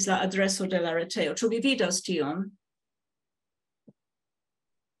 tio estis la adreso de la reteo. Ĉu vi vidas tion?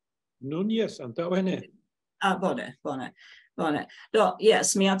 Nun yes, antaŭe ne. Bone. Do,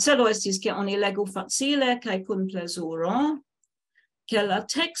 yes, mia celo estis che oni legu facile kai kun plezuro, che la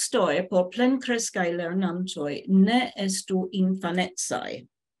textoi por plencrescai lernantoi ne estu infanezai.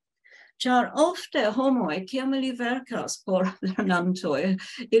 Char ofte homoi, kiam ili verkas por lernantoi,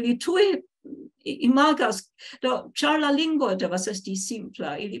 ili tui imagas, char la lingvo devas esti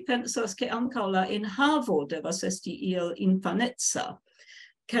simpla, ili pensas che ankaŭ la enhavo devas esti iel infaneza.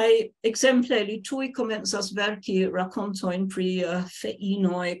 Kai exemple li tui comenzas verki racontoin pri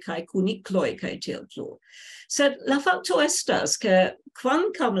feinoi kai kunikloi kai tiel plu. Sed la facto estas che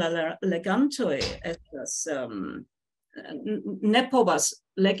quancam la legantoi estas ne povas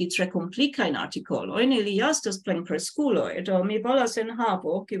legi tre complicain articoloin, ili estas plencresculoi, do mi volas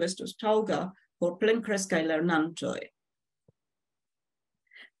enhavo, kiu estus tauga por plencrescai lernantoi.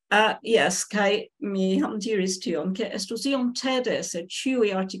 Yes, kai mi ham diris tion, che estus iom tede se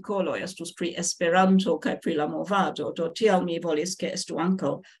ciui articoloi estus pri Esperanto kai pri la movado, do tial mi volis che estu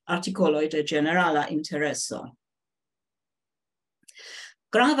anco articoloi de generala intereso.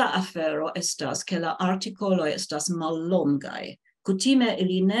 Grava afero estas che la articoloi estas mallongai. Kutime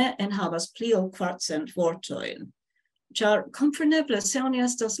ili ne enhavas pli ol 400 vortoin. Char compreneble se oni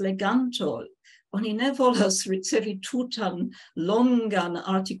estas leganto, oni ne volas ricevi tutan longan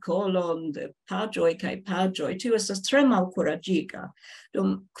artikolon de pagioi kai pagioi, tio estas tre malkuraĝiga.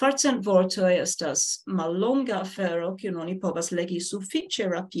 Dum 400 vortoj estas mallonga afero, kiun oni povas legi sufiĉe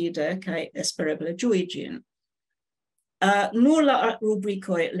rapide kaj espereble ĝui ĝin. Nur la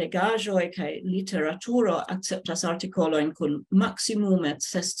rubricoi legaĵoj kaj literaturo akceptas artikolojn kun maximume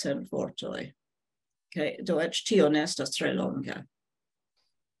 600 vortoj. Do eĉ tio ne estas tre longa.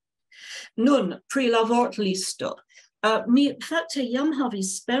 Nun, pri la vortlisto. Mi fakte jam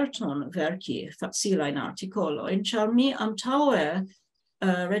havis sperton verki facilain artikoloin, ĉar mi antaŭe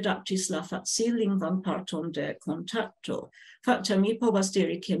redaktis la facillingvan parton de kontakto. Fakte mi povas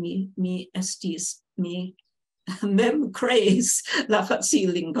diri ke mi mem creis la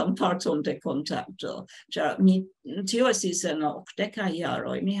facillingvan parton de kontakto. Ĉar tio estis en 80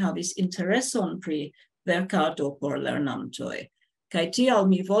 jaroj. Mi havis intereson pri verkado por lernantoj. Kai tial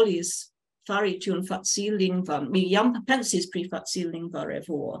mi volis fari tiun facillingvan, mi jam pensis pri facillingva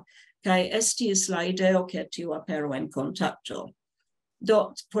revuo, kai estis la ideo ke tiu apero en kontakto.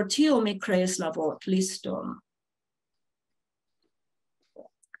 Do, por tio mi creis la vortliston.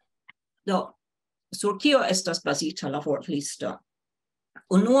 Do, sur kio estas bazita la vortlisto?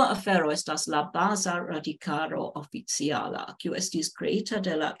 Unua afero estas la baza radikaro oficiala, kiu estis kreita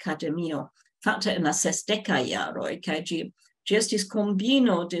de la Akademio, fakte en la 60 jaroj, kaj ĝi estis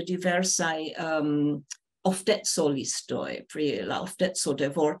combino de diversai ofteco listoi, pri la ofteco de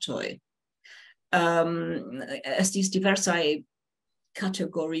vortoi. Estis diversai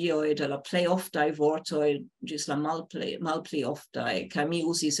categorioi de la plei oftai vortoi gis la malpli oftai, ca mi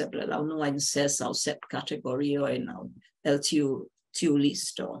usis eble la unuain 6 aŭ 7 categorioi el tiu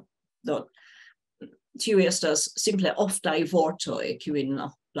listo. Do, tiu estas simple oftai vortoi, kiujn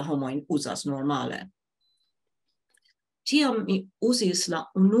la homoj uzas normale. Tiam mi usis la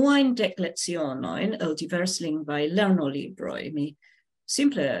unuain dek lecionoin el diverslingvaj lernolibroj. Mi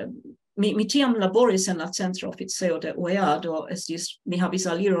tiam laboris en la centro oficeo de UEA, do mi havis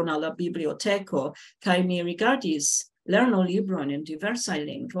aliron al la biblioteko, kaj mi rigardis lernolibrojn en diversaj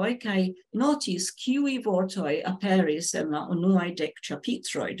lingvoj, kaj notis kiuj vortoj aperis en la unuaj dek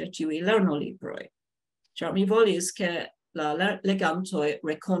ĉapitroj de tiuj lernolibroj. Ĉar mi volis ke la legantoj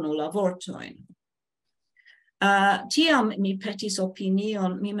rekonu la vortojn. Tiam mi petis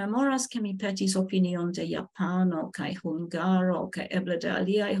opinion, mi memoras che mi petis opinion de Japano, kai Hungaro, kai eble de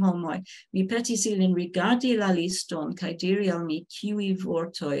aliai homoi. Mi petis ilin rigardi la liston, kai diri al mi kiui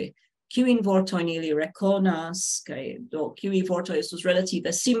vortoin ili reconas, kai do kiui vortoi estus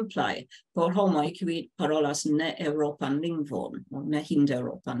relative simplai por homoi kiui parolas ne Europan lingvon, ne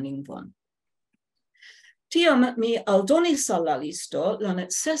Hind-Europan lingvon. Tiam mi aldonis al la listo la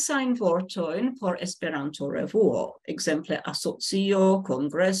necesain vortoin por Esperanto revuo, exemple asocio,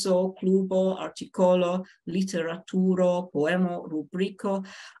 congreso, klubo, articolo, literaturo, poemo, rubrico.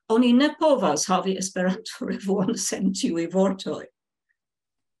 Oni ne povas havi Esperanto revuon sen tiui vortoi.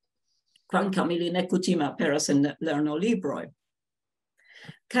 Quancam ili ne kutime aperas en lernolibroi.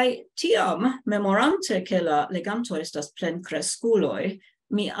 Kai tiam, memorante che la leganto estas plenkreskuloj,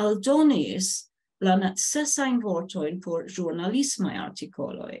 mi aldonis la necesain vortoin por giornalismae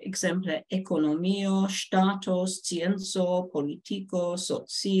articoloi, exemple economio, stato, scienzo, politico,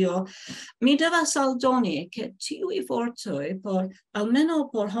 socio. Mi devas aldoni che tiui vortoi por, almeno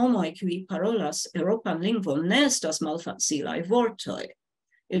por homoi qui parolas Europan lingvon, ne estas malfacilai vortoi.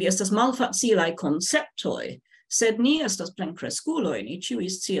 Ili estas malfacilai conceptoi, sed ni estas plenkreskuloj, ni ĉiuj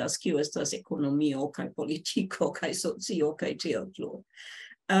scias kio estas ekonomio kaj politiko kaj socio kaj tiel plu.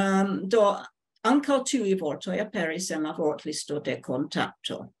 Do ankaŭ tiuj vortoj aperis en la vortlisto de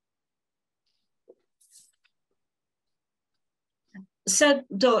kontakto. Sed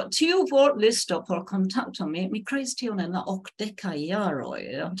do tiu vortlisto por kontakto mi kreis tion en la 80 jaroj,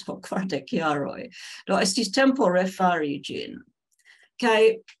 antaŭ 40 jaroj. Do estis tempo refari ĝin.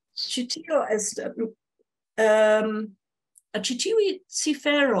 Kaj ĉi tio estas ĉi tiuj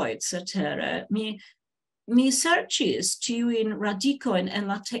ciferoj cetere mi serĉis tiujn radikojn en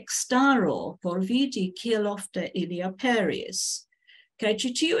la tekstaro por vidi kiel ofte ili aperis. Kaj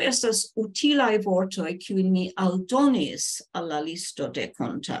ĉi tiuj estas utilaj vortoj kiujn mi aldonis al la listo de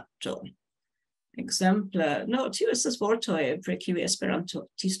kontakto. Exemple, tiu estas vortoj pri kiuj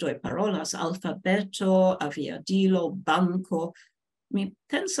esperantistoj parolas: alfabeto, aviadilo, banko. Mi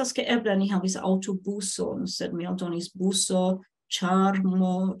pensas che eble ni havis autobuson, sed mi aldonis buso,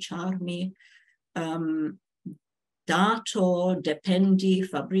 charmi, dato, dependi,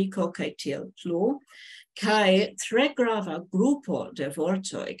 fabrico, kai tiel plu. Kai tre grava gruppo de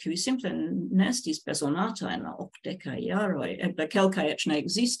vortoi, qui simple nestis besonata en la 80 jaroj, eble kelkaj eĉ ne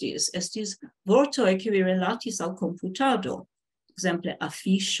existis, estis vortoi qui relatis al computado. Exemple,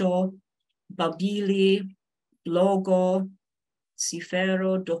 affiŝo, babili, logo,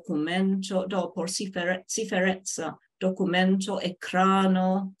 cifero, documento, por ciferezza, documento,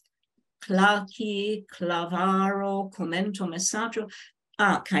 ecrano, claki, clavaro, commento, messaggio.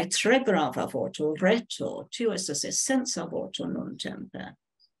 Kai tre grava vorto, reto, tio estas essenza vorto nuntempe.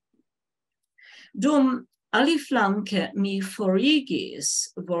 Dum aliflanke mi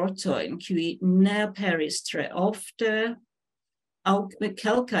forigis vortoin qui ne aperis tre ofte, au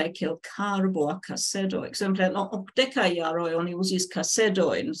kelkaj kiel karbo a kasedo. Exemple, en 80 jaroj oni uzis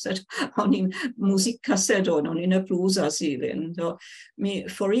kasedojn, sed oni muzikkasedojn oni ne plu uzas ilin. Do mi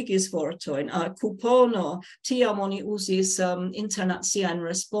forigis vortojn. Kupono, tiam oni uzis internaciajn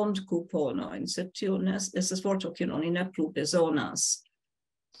respond-kuponojn, sed tio estas vorto kiun oni ne plu bezonas.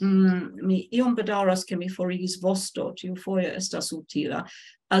 Mi iom bedaŭras ke mi forigis vosto, tiu foje estas utila.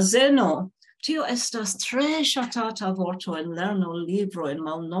 Azeno, tio estas tre ŝatata vorto en lernolibro, en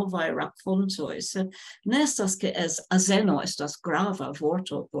malnovaj rakontoj, sed ne estas ke azeno estas grava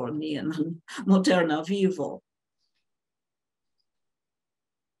vorto por ni en moderna vivo.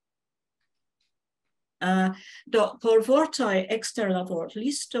 Do por vortoj ekster la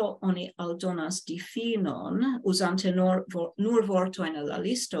vortlisto oni aldonas difinon, uzante nur vortojn el la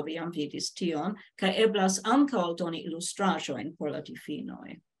listo, vi jam vidis tion, kaj eblas ankaŭ aldoni ilustraĵojn por la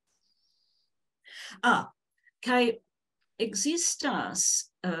difinoj. Kai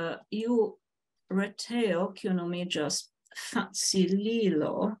existas iu reteo kiu nomiĝas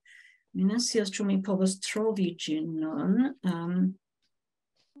facililo. Mi ne scias ĉu mi povas trovi ĝin nun.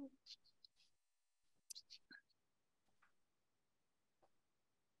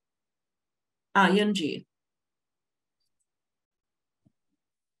 Jen ĝi.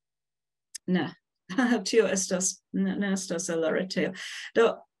 Ne. Tio estas ne estas el la reteo.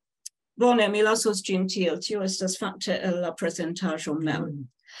 Do bone, mi lasos ĝin tiel, tio estas fakte el la prezentaĵo mem.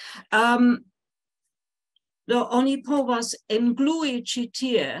 Do oni povas englui ĉi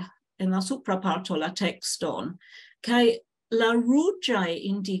tie en la supra parto la tekston, kaj la ruĝaj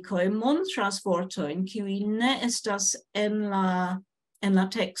indikoj montras vortojn kiuj ne estas en la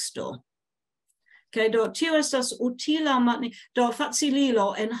teksto. do tio estas utila do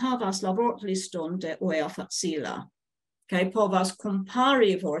facililo enhavas la vortliston de uea.facila. Povas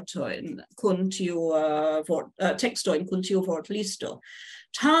compari vortoin kun tiu textoin kun tiu vortlisto.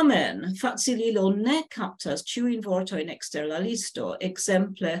 Tamen facililo ne captas ciuin vortoin exter la listo,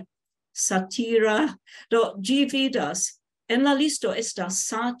 exemple satira, do gi vidas en la listo estas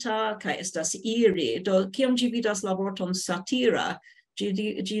sata kai estas iri, do kiam gi vidas la vorton satira,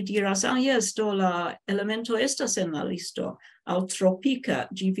 gi diras, yes, do la elemento estas en la listo, au tropica,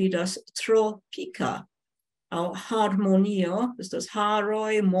 gi vidas tropica, au harmonio, estas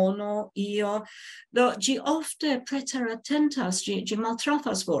haroi, mono, io, do gi ofte preteratentas, gi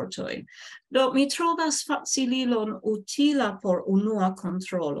maltrafas vortoin. Do mi trovas facililon utila por unua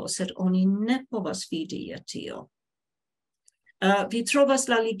controlo, sed oni ne povas vidi je tio. Vi trovas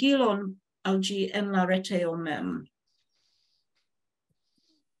la ligilon al gi en la reteo mem.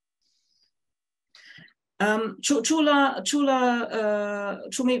 Ĉu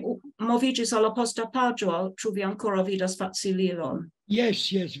mi moviĝis al la posta paĝo, ĉu vi ankoraŭ vidas facililon? Yes,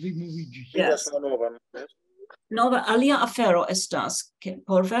 vi moviĝis. Yes. Nova alia afero estas, ke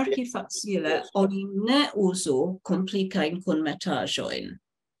por verki facile oni ne uzu komplikajn kunmetaĵojn.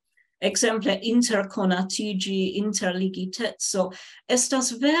 Exemple, interkonatigi, interligiteco.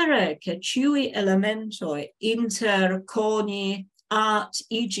 Estas vere, ke ĉiuj elementoj interkoni, at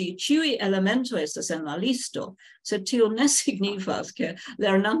igi ciui elemento estas en la listo, sed tio ne signifas ke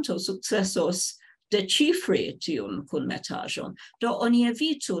lernanto successos decifri tiun kunmetaĵon. Do oni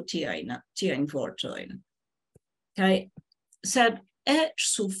evitu tiajn vortojn. Sed eĉ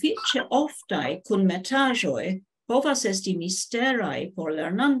sufiĉe oftaj kunmetaĵoj povas esti misteraj por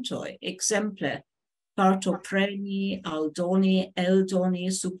lernantoj. Exemple, partopreni, aldoni,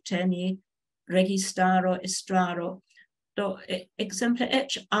 eldoni, subteni, registaro, estraro. Do, exemple,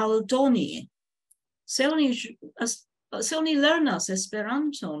 ec aldoni. Se oni lernas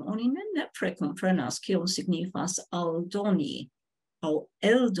Esperanton, oni ne nepre comprenas kion signifas aldoni au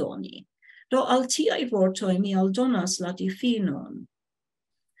eldoni. Do, al tiai vortoi mi aldonas la difinon.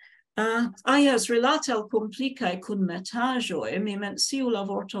 Yes, relate al complicae kunmetaĵoj, mi menciu la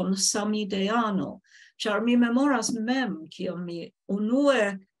vorton samideano, ĉar mi memoras mem, kiam mi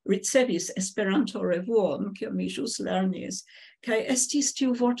unue ricevis Esperanto-revuon, kiam mi ĵus lernis, kaj estis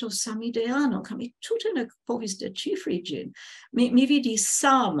tiu vorto samideano, kaj mi tute ne povis decifri ĝin. Mi vidis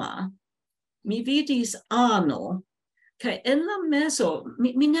sama, mi vidis ano, kaj en la mezo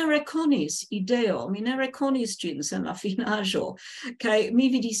mi ne rekonis ideo, mi ne rekonis ĝin en la finaĵo, kaj mi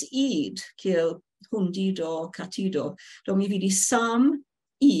vidis id, kiel hundido, katido, do mi vidis sam,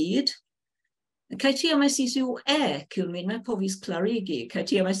 id, kaj tiam estis ue, kiun mi ne povis klarigi, kaj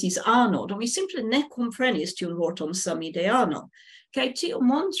tiam estis ano, do mi simple ne komprenis tiun vorton samideano. Kaj tio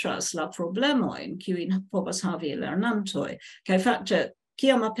montras la problemojn, kiujn povas havi lernantoj. Kaj fakte,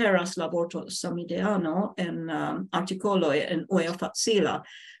 kiam aperas la vorto samideano en artikoloj en uea.facila,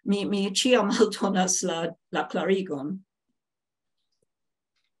 mi ĉiam aldonas la klarigon.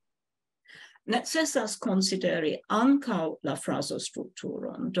 Necesas konsideri ankaŭ la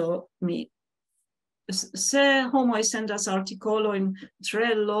frazostrukturon, do se homoj sendas artikolojn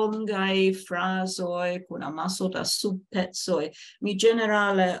tre longaj frazoj kun amaso da subpecoj, mi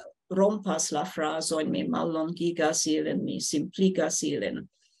ĝenerale rompas la frazojn, mi mallongigas ilin, mi simpligas ilin.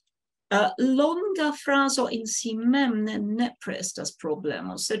 Longa frazo in si mem ne nepre estas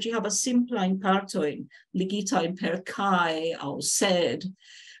problemo, se ĝi havas simplajn partojn ligitajn per kaj aŭ sed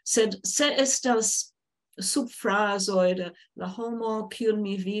se estas subfrazoj de la homo kiun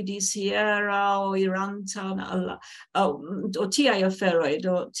mi vidis hieraŭ irantan do tiaj aferoj,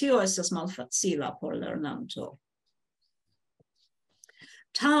 do tio estas malfacila por lernanto.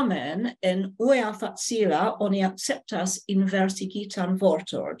 Tamen en uea.facila oni akceptas invertigitan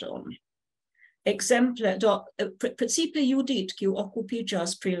vortordon. Exemple, do precipe Judith, kiu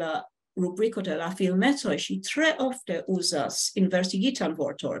okupiĝas pri la rubriko de la filmetoj, ŝi tre ofte uzas invertigitan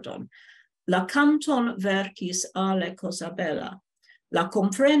vortordon. La canton verkis Ale Cosabella. La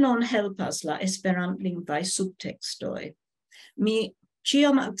comprenon helpas la esperantlingvaj subtekstoj. Mi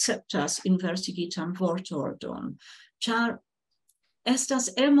ĉiam akceptas invertigitan vortordon, ĉar estas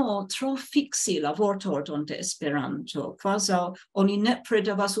emo tro fiksi la vortordon de Esperanto, kvazaŭ oni nepre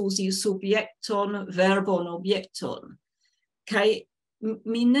devas uzi subjekton, verbon, objekton. Kaj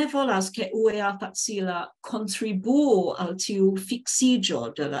mi ne volas ke uea.facila kontribuu al tiu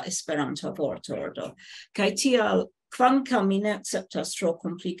fiksiĝo de la Esperanta vortordo. Kaj tial, kvankam mi ne akceptas tro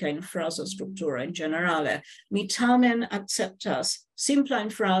komplikajn frazostrukturojn ĝenerale, mi tamen akceptas simplajn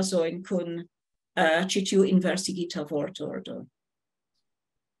frazojn kun ĉi tiu inversigita vortordo.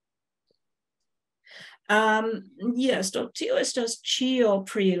 Yes, do tio estas cio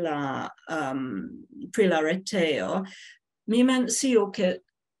pri la reteo. Mi menciu che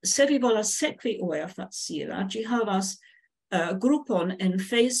se vi volas sekvi uea.facila, ĝi havas grupon en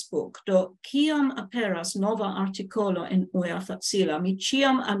Facebook, do kiam aperas nova artikolo en uea.facila, mi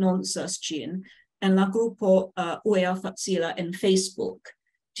ĉiam anoncas ĝin en la grupo uea.facila en Facebook.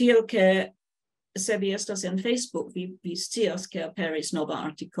 Tiel che se vi estas en Facebook, vi scias che aperis nova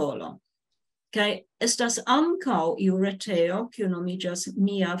artikolo. Kai estas ankaŭ iu reteo, kiu nomiĝas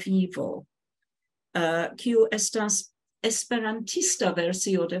Mia Vivo, kiu estas esperantista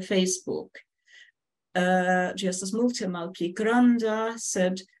versio de Facebook. Ĝi estas multe malpli granda,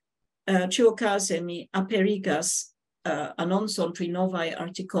 sed ĉiuokaze mi aperigas anoncon pri novaj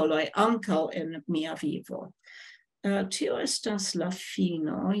artikoloj ankaŭ en Mia Vivo. Tio estas la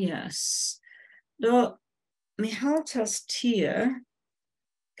fino, yes. Do mi haltas tie,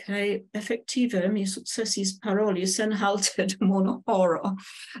 kai effektive mi sukcesis paroli sen halte de monohoro.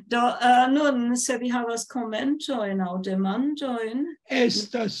 Do nun se vi havas komentojn aŭ demandojn.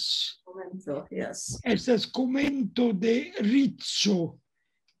 Estas Komento, yes. Estas commento de Rizzo.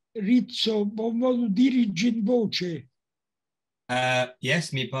 Rizzo, volu diri ĝin voce.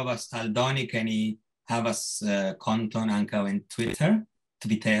 Yes, mi povas aldoni che ni havas konton ankaŭ en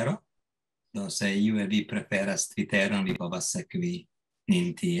Twittero. Do se iu el vi preferas Twitteron, vi povas sekvi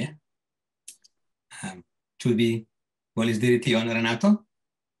nin tie. Ĉu vi volis diri tion, Renato?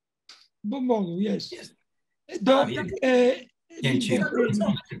 Bonvolu, yes. Do,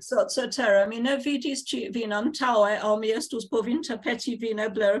 So Tera, mi ne vidis vin antaŭe, aŭ mi estus povinta peti vin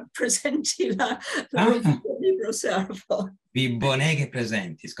eble presenti la libroservo. Vi bonege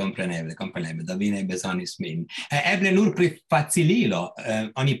presentis, compreneble, do vi ne bezonis min. Eble nur pri facililo,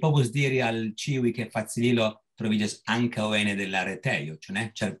 oni povus diri al ĉiuj che facililo troviĝas ankaŭ ene de la retejo, ĉu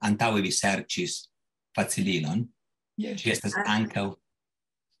ne? Ĉar antaŭe vi serĉis facililon. Ĝi estas ankaŭ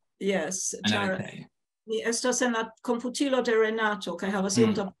en la retejo. Mi estas en la komputilo de Renato, kaj havas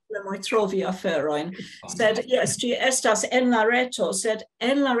iom da problemoj trovi aferojn. Sed yes, ĝi estas en la reto, sed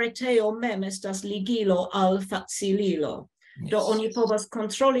en la retejo mem estas ligilo al facililo. Do oni povas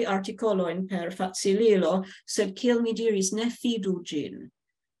kontroli artikolojn per facililo, sed kiel mi diris, ne fidu ĝin.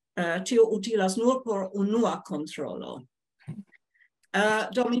 Tio utilas nur por unua kontrolo.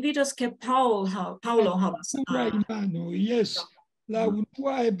 Do mi vidas ke Paolo havas mano, yes. La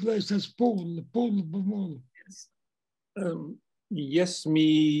unua eble estas Paul bonvolu. Yes,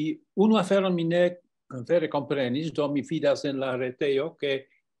 unu aferon mi ne vere komprenis, do mi fidas en la retejo, che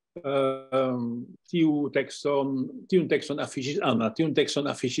tiun tekston afiŝis Anna, tiun tekston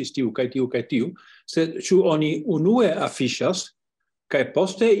afiŝis tiu kaj tiu, sed ĉu oni unue afiŝas, kaj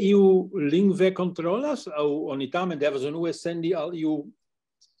poste iu lingve kontrolas, aŭ oni tamen devas unue sendi al iu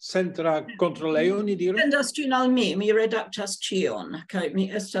centra controlejo, ni diru? Sendas ĝin al mi redaktas ĉion, kaj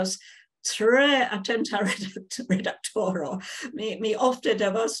mi estas tre atenta redaktoro. Mi ofte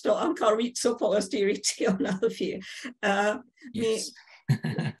devas, do ankaŭ Rizzo povas diri tion al vi.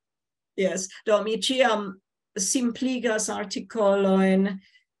 Yes, do mi ĉiam simpligas artikolojn,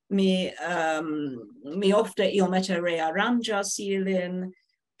 mi ofte iomete rearanĝas ilin,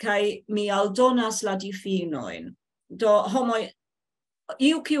 kaj mi aldonas la difinojn. Do homoj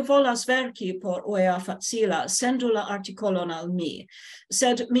iu kiu volas verki por uea.facila, sendu la artikolon al mi.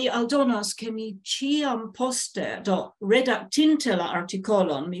 Sed mi aldonas ke mi ĉiam poste, do redaktinte la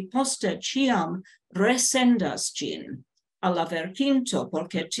artikolon, mi poste ĉiam resendas ĝin al la verkinto, por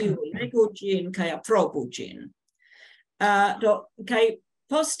ke tiu legu ĝin kaj aprobu ĝin. Kaj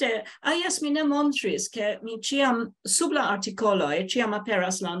poste, mi ne montris, ke mi ĉiam sub la artikoloj ĉiam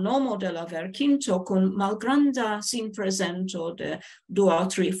aperas la nomo de la verkinto kun malgranda sinprezento de 2 aŭ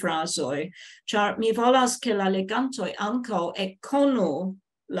 3 frazoj, ĉar mi volas ke la legantoj ankaŭ ekkonu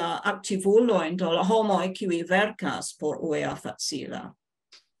la aktivulojn, do la homoj kiuj verkas por uea.facila.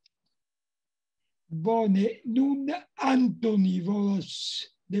 Bone, nun Antoni volas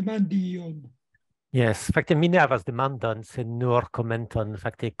demandi ion. Yes, fakte mi ne havas demandon, sed nur komenton,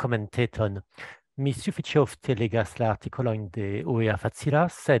 fakte komenteton. Mi sufiĉe ofte legas la artikolojn de uea.facila,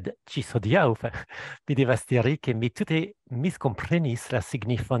 sed ĝis hodiaŭ mi devas diri ke mi tute miskomprenis la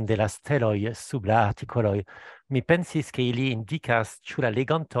signifon de la steloj sub la artikoloj. Mi pensis ke ili indikas ĉu la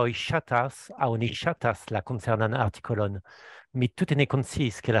legantoj ŝatas aŭ ne ŝatas la koncernan artikolon. Mi tute ne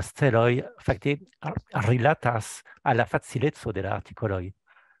konsciis ke la steloj fakte rilatas al la facileco de la artikoloj.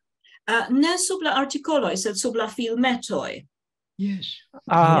 Ne sub la artikoloj, sed sub la filmetoj. Yes.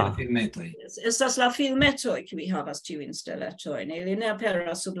 Filmetoj. Estas la filmetoj kiuj havas tiujn steletojn, ili ne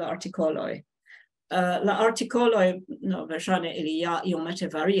aperas sub la artikoloj. la articoloi, no, verŝajne ili ja iomete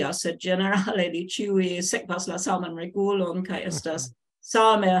varias, sed generale li ĉiuj sekvas la saman regulon kaj estas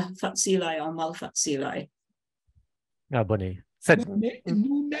same facilaj aŭ malfacilaj. Ah, bone. Sed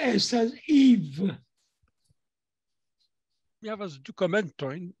nun estas Yves. Mi havas du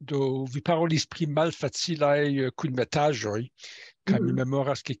komentojn, do vi parolis pri malfacilaj kunmetaĵoj, kaj mi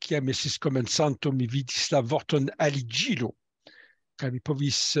memoras ke kiam estis komencanto mi vidis la vorton aliĝilo, kaj mi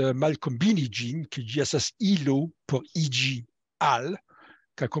povis malkombini ĝin, ke ĝi estas ilo por iĝi al,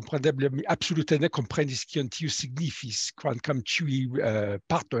 kaj kompreneble mi absolute ne komprenis kion tiu signifis, kvankam ĉiuj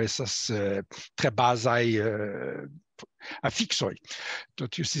partoj estas tre bazaj afiksoj. Do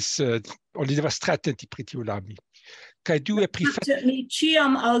tiu estis oni devas tre atenti pri tiu lami. Kaj due pri mi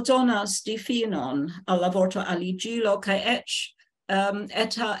ĉiam aldonas difinon al la vorto aliĝilo kaj eĉ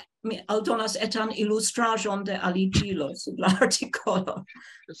mi aldonas etan ilustraĵon de aliĝilo sub la artikolo.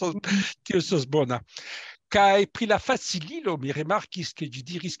 Tio estas bona. Kaj pri la facililo mi rimarkis ke ĝi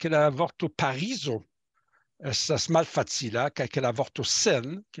diris ke la vorto Parizo estas malfacila kaj ke la vorto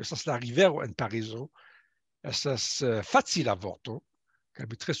Seine, ke estas la rivero en Parizo, estas facila vorto. Kaj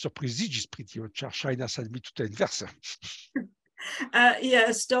mi tre surpriziĝis pri tio, ĉar ŝajnas al mi tute inverse.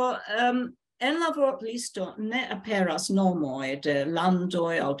 Yes, do en la vortlisto ne aperas nomoj de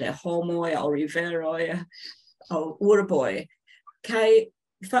landoj aŭ de homoj aŭ riveroj aŭ urboj. Kaj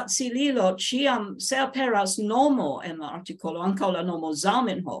facililo ĉiam, se aperas nomo en la artikolo, ankaŭ la nomo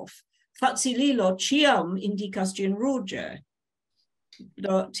Zamenhof, facililo ĉiam indikas ĝin ruĝe.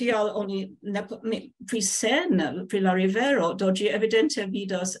 Do tial oni pri Seine, pri la rivero, do ĝi evidente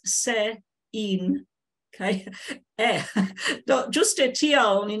vidas se, in, kaj do ĝuste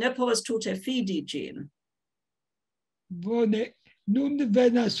tial oni ne povas tute fidi ĝin. Bone, nun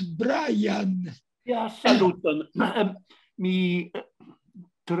venas Brian. Ja, saluton. Mi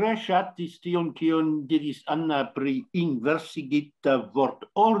tre ŝatis tion, kion diris Anna pri inversigita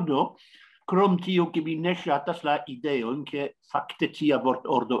vortordo, krom tio, ke mi ne ŝatas la ideon, ke fakte tia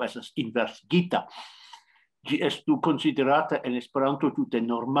vortordo estas inversigita. Ĝi estu konsiderata en Esperanto tute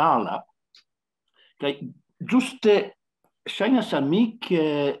normala. Kaj ĝuste ŝajnas al mi,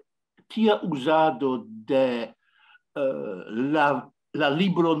 ke tia uzado de la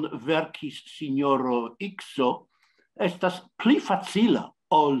libron verkis signoro Xo estas pli facila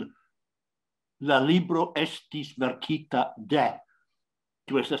ol la libro estis verkita de.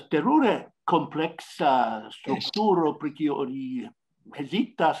 Tio estas terure kompleksa strukturo pri kio oni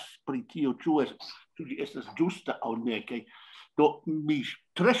hezitas pri tio ĉu ĝi estas ĝusta aŭ ne. Do mi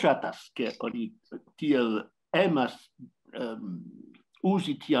tre ŝatas ke oni tiel emas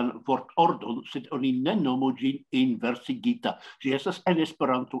uzi tian vortordon, sed oni ne nomu ĝin inversigita. Ĝi estas en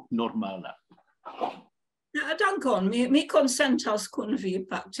Esperanto normala. Dankon, mi konsentas kun vi,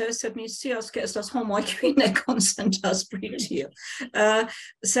 fakte, sed mi scias ke estas homoj kiuj ne konsentas pri tio.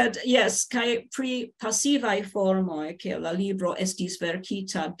 Sed yes, kaj pri pasivaj formoj, ke la libro estis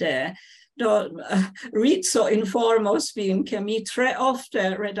verkita de, do Rizzo informos vin, ke mi tre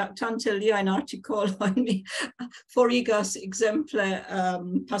ofte redaktante liajn artikolojn mi forigas ekzemple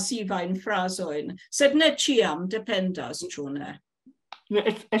pasivajn frazojn, sed ne ĉiam dependas, ĉu ne?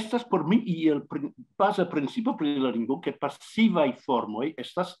 Estas por mi iel baza principo pri la lingvo, ke pasivaj formoj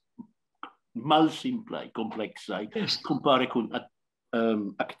estas malsimplaj, kompleksaj, kompare kun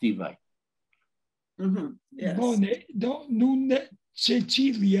aktivaj. Yes. Bone, do nun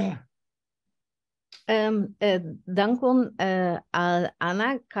Cecilia. Dankon al Anna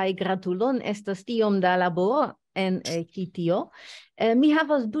kaj gratulon, estas tiom da laboro en ĉi tio. Mi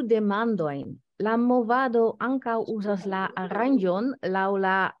havas du demandojn. La movado ankaŭ uzas la aranĝon laŭ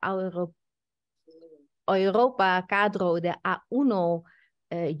la Eŭropa kadro de A1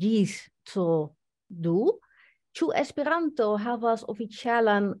 ĝis C2. Ĉu Esperanto havas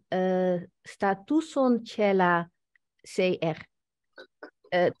oficialan statuson ĉe la CR?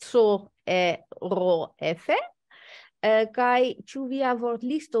 CRF? Kaj ĉu via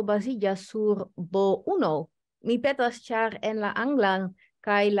vortlisto baziĝas sur B1? Mi petas, ĉar en la anglan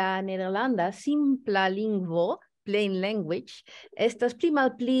kaj la nederlanda simpla lingvo, plain language, estas pli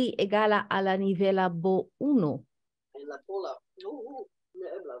malpli egala al la nivela B1. En la pola, ne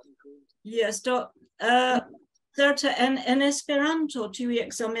eblas. Yes, do certe en Esperanto tiuj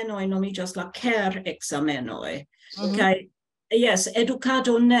ekzamenoj nomiĝas la KER-ekzamenoj. Kaj yes,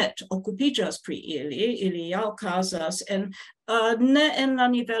 Edukado.net okupiĝas pri ili ja okazas ne en la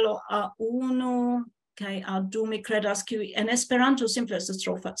nivelo A1 kaj A2 mi kredas, kiuj en Esperanto simple estas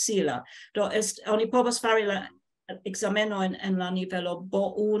tro facila. Do oni povas fari la ekzamenojn en la nivelo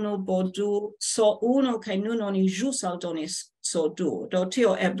B1, B2, C1 kaj nun oni ĵus aldonis so do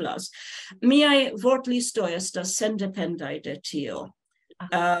tio eblas. Miai vortlisto estas sendependai de tio.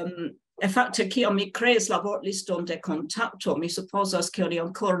 Effecte, kiam mi creis la vortliston de contacto, mi supposas che oni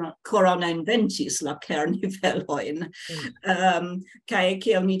ancora ne inventis la kerniveloin. Kai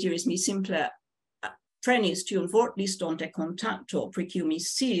kiam mi diris, mi simple prenis tiun vortliston de contacto, pri kiu mi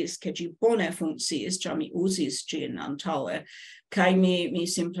sciis che gi bone funkciis, ĉar mi uzis gin antaŭe, kai mi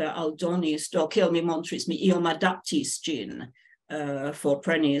simple aldonis, do kiel mi montris, mi iom adaptis gin,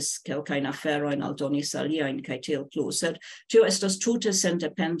 forprenis kelkajn aferojn, aldonis aliajn kaj tiel plu, sed tio estas tute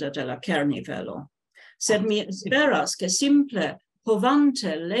sendependa de la kernivelo. Sed mi esperas ke simple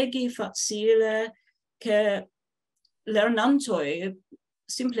povante legi facile ke lernantoj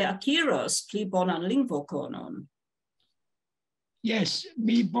simple akiros pli bonan lingvokonon. Yes,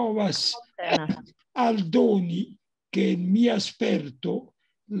 mi povas aldoni che in mia sperto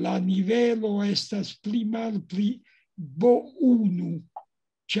la nivelo estas pli malpli B1,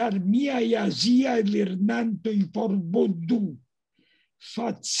 char miai asiae lernantoi por B2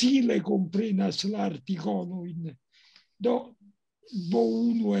 facile comprenas l'articoloin. Do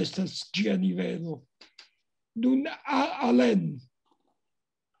B1 estas gia nivelo. Nun Alen.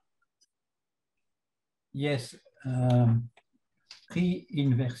 Yes, pri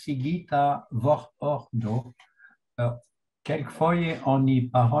inversigita vortordo, quelquefoie oni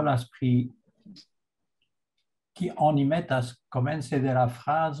parolas pri qui oni metas comence de la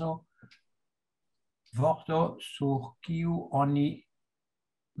fraso vorto sur kiu oni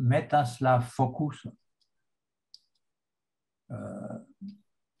metas la focus.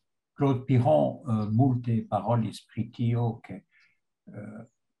 Claude Piron multe parolis pri tio che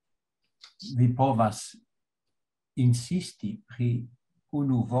vi povas insisti pri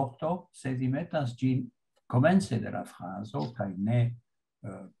unu vorto se vi metas gin comence de la fraso kaj ne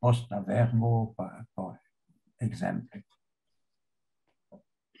post la verbo por exemple.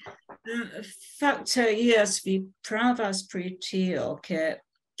 Fakte, yes, vi pravas pri tio, che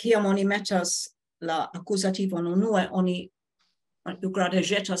kiam oni metas la accusativon unue, oni grade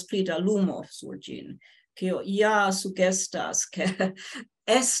jetas pli da lumo sur gin, kio ja sugestas che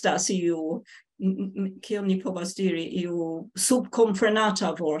estas iu, kiam ni povas diri, iu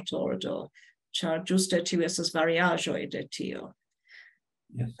subcomprenata vortordo, char giuste tiu estas variaĵoj de tio.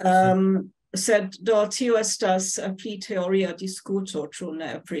 Yes. Sed do tio estas pli teoria discuto, ĉu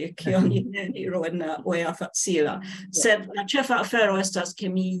ne, pri kio ni iru en uea.facila. Sed la ĉefa afero estas ke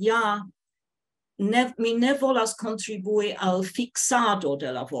mi ne volas contribui al fixado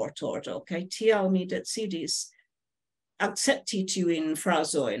de la vortordo, kaj tial mi decidis accepti tiujn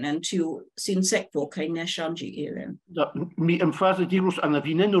frazojn en tiu sinsekvo kaj ne ŝanĝi ilin. Mi emfaze dirus, Anna,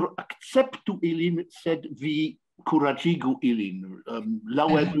 vi ne nur akceptu ilin, sed vi curagigu ilin,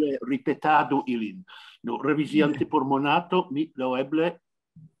 laueble ripetadu ilin. No, revisiante por monato, mi laueble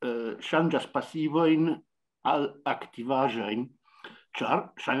ŝanĝas pasivoin al aktivaĵojn, ĉar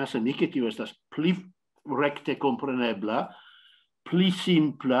ŝajnas al mi ke tio estas pli rekte komprenebla, pli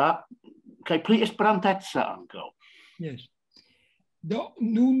simpla kaj pli esperanteca ankaŭ. Yes. Do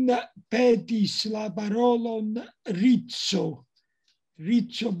nun petis la parolon Rizzo.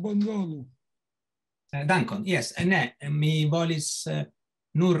 Rizzo, bonvolu. Dankon, yes, ne, mi volis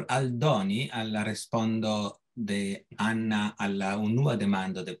nur aldoni alla respondo de Anna alla unua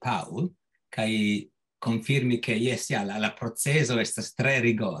demando de Paul, kai confirmi che yes, ja, la proceso estas tre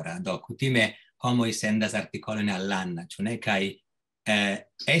rigora, do kutime homoi sendas articolon all'Anna, ĉu ne, kai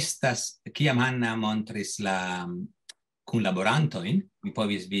estas, kiam Anna montris la kunlaborantojn, mi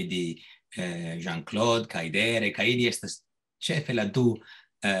povis vidi Jean-Claude kai Dere, kai ili estas ĉefe la du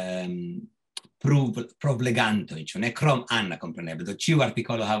Preleganto, ĉu ne, krom Anna, kompreneble. Do ĉiu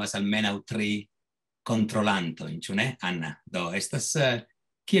artikolo havas almenaŭ 3 kontrolantojn, ĉu ne, Anna? Do estas,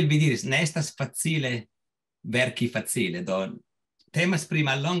 kiel vi diris, ne estas facile verki facile. Do temas pri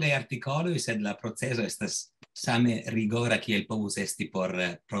mallongaj artikoloj, sed la proceso estas same rigora kiel povus esti por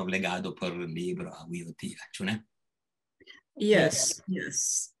provlegado por libro aŭ io tia, ĉu ne? Yes,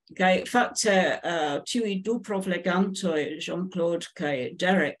 yes. Kai fakte tiuj du provlegantoj, Jean-Claude kaj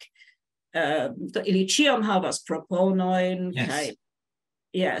Derek, ili ĉiam havas proponojn, kaj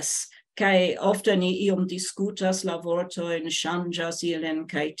yes, kaj ofte ni iom diskutas la vortojn, ŝanĝas ilin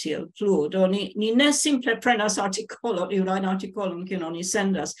kaj tiel plu. Do ni ne simple prenas artikolon, iun artikolon kiun oni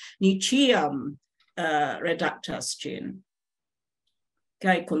sendas, ni ĉiam redaktas ĝin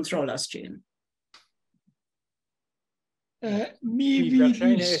kaj kontrolas ĝin. Mi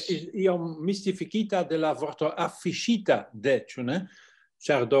vidis iom mistifikita de la vorto affiŝita de, ĉu ne?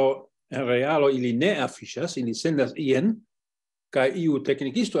 Ĉar do en realo ili ne afiŝas, ili sendas ien, kaj iu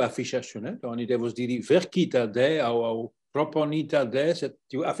teknikisto afiŝas, ĉu ne? Do oni devos diri verkita de aŭ proponita de, sed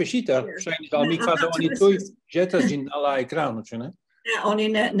tiu affiŝita ŝajnis al mi kvazaŭ oni tuj ĵetas ĝin al la ekrano, ĉu ne? Oni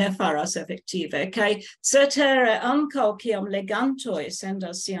ne faras effektive. Kaj cetere ankaŭ kiam legantoj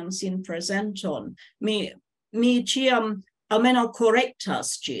sendas sin prezenton, mi ĉiam almenaŭ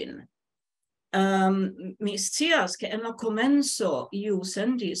korektas ĝin. Mi scias ke en la komenco iu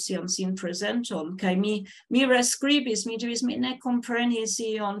sendis sin prezenton, kaj mi reskribis, mi diris, mi ne komprenis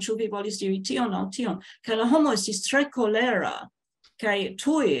ion, ĉu vi volis diri tion aŭ tion, kaj la homo estis tre kolera, kaj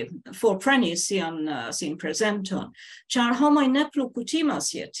tuj forprenis sin prezenton, ĉar homoj ne plu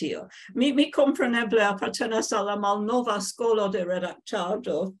kutimas je tio. Mi kompreneble apartenas al la malnova skolo de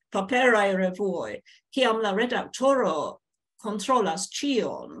redaktado, paperaj revuoj, kiam la redaktoro controlas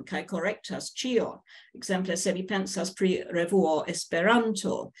cion, kai correctas cion. Exemple, se vi pensas pri revuo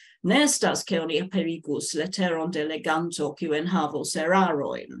Esperanto, ne estas ke oni aperigus leteron de leganto kiu enhavos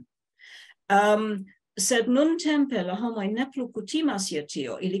eraroin. Sed nuntempe la homoj ne plu kutimas je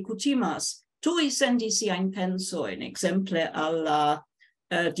tio, ili kutimas tuj sendi siajn pensojn, exemple al la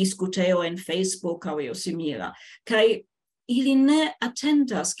diskuteo en Facebook aŭ io simila, kaj ili ne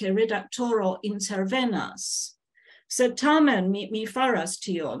atendas ke redaktoro intervenas. Sed tamen mi faras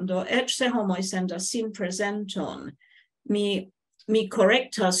tion, do eĉ se homoj sendas sin prezenton, mi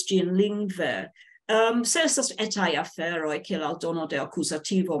korektas ĝin lingve. Se estas etaj aferoj, kiel aldono de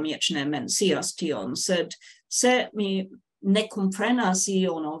akuzativo, mi eĉ ne mencias tion, sed se mi ne komprenas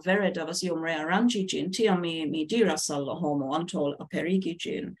ion aŭ vere devas iom rearanĝi ĝin, tiam mi diras al la homo antaŭ ol aperigi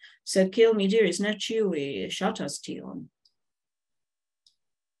ĝin. Sed kiel mi diris, ne ĉiuj ŝatas tion.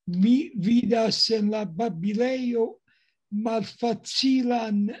 Mi vidas en la babilejo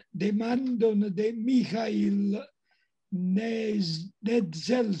malfacilan demandon de Michail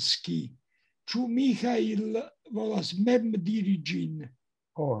Nedzelski. Ĉu Michail volas mem diri ĝin?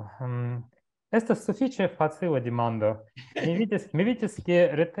 Estas sufiĉe facila demando. Mi vidis,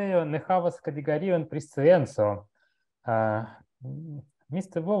 ke retejo ne havas kategorion pri scienco. Mi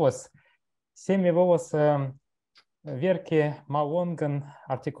scivolas, se mi volas verki mallongan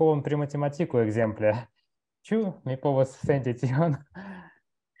artikolon pri matematiko ekzemple. Ĉu mi povas sendi tion?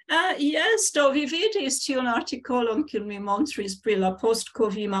 Yes, do vi vidis tion artikolon kiun mi montris pri la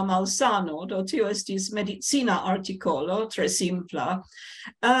postkovima malsano, do tio estis medicina artikolo, tre simpla.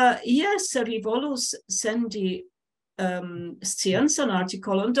 Yes, se vi volus sendi sciencan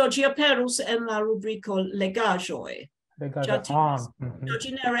artikolon, do ĝi aperus en la rubriko legaĵoj. Do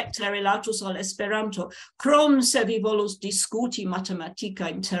ĝi ne rekte rilatus al Esperanto. Krom se vi volus diskuti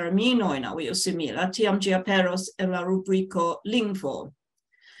matematikajn terminojn aŭ io simila, tiam ĝi aperos en la rubriko lingvo.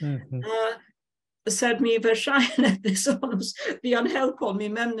 Sed mi verŝajne bezonus vian helpon, mi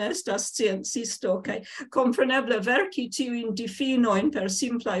mem ne estas sciencisto, kaj kompreneble verki tiujn difinojn per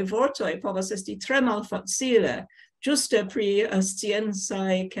simplaj vortoj povas esti tre malfacile, ĝuste pri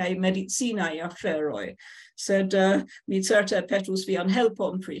sciencaj kaj medicinaj aferoj. Sed mi certe petus vian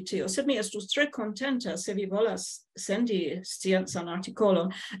helpon pri tio. Sed mi estus tre contenta se vi volas sendi sciencan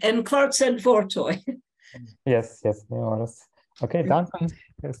artikolon en 400 vortoj. Yes, mi volas. Ok, dankon.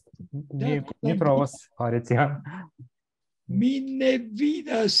 Mi provos fari tion. Mi ne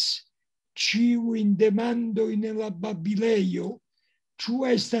vidas ĉiujn demandojn en la babilejo. Ĉu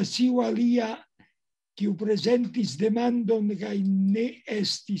estas iu alia kiu prezentis demandon kaj ne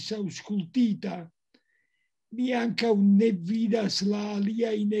estis aŭskultita? Mi ankaŭ ne vidas la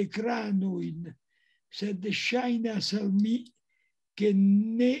aliajn ekranojn, sed ŝajnas al mi, ke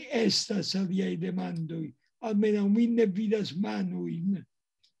ne estas aliaj demandoj. Almenaŭ mi ne vidas manojn.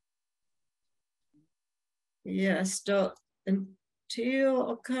 Yes, do en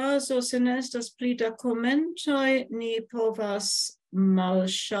tio okazo, se ne estas pli da komentoj, ni povas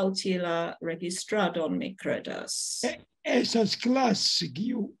malŝalti la registradon, mi kredas. Estas klase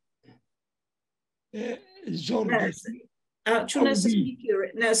kiu zorgas. Ĉu ne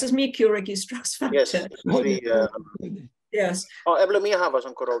estas mi kiu registras fakte? Yes. Eble mi havas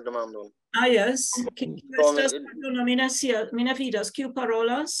ankoraŭ demandon. Yes. Mi ne vidas, kiu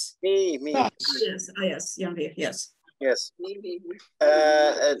parolas? Mi. Yes, jam vi, yes. Yes.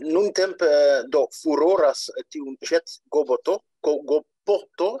 Nuntempe do furoras tiun chat-goboto,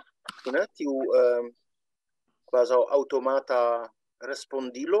 tiu kvazaŭ aŭtomata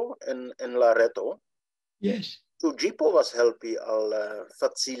respondilo en la reto. Yes. Ĉu ĝi povas helpi al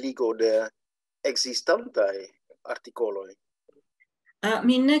faciligo de ekzistantaj artikoloj?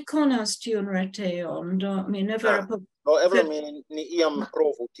 Mi ne konas tiun retejon, do mi ne vere povas. Eble ni iam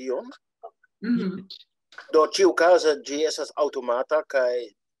provu tion. Do ĉiukaze ĝi estas aŭtomata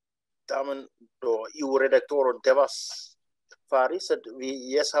kaj tamen do iu redaktoro devas fari, sed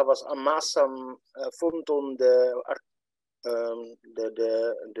vi havas amasan fonton de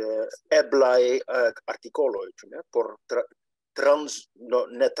de eblai articoloi, por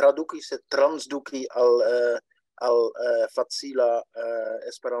ne traduki, sed transduki al facila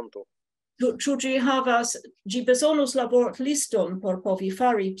Esperanto. Ĉu ĝi havas, ĝi bezonus la vortliston por povi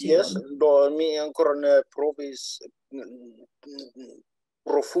fari tion? Yes, mi ancora ne provis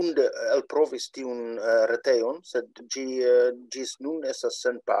profunde elprovis tiun retejon, sed ĝi ĝis nun estas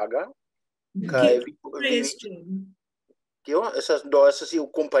senpaga. Kaj Kio estas iu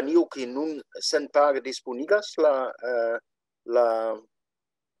kompanio kiu nun senpage disponigas la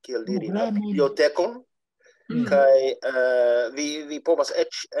kiel diri la bibliotekon. Kaj vi povas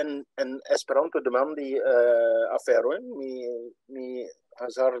eĉ en Esperanto demandi aferojn. Mi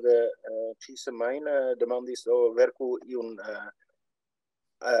hazarde ĉi-semajne demandis verku iun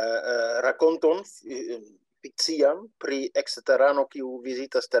rakonton fikcian pri eksterano kiu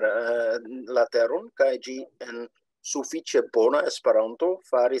vizitas la teron, kaj ĝi en sufiĉe bona Esperanto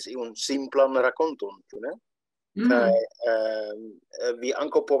faris iun simplan rakonton, ĉu ne? Kaj vi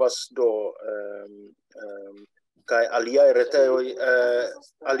ankaŭ povas kaj aliaj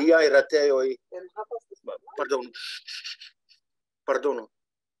retejoj pardonu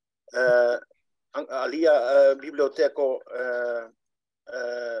alia biblioteko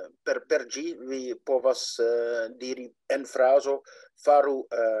per ĝi vi povas diri en frazo faru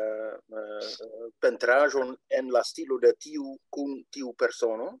pentraĵon en la stilo de tiu kun tiu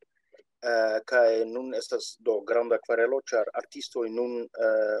persono. Kaj nun estas granda kvarelo, ĉar artistoj nun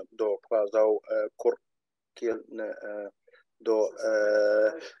kvazaŭ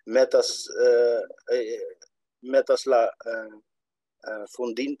metas la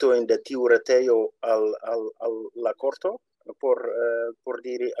fondintojn de tiu retejo al la korto por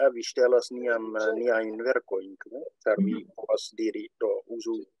diri vi ŝtelas niajn verkojn, ĉar vi povas diri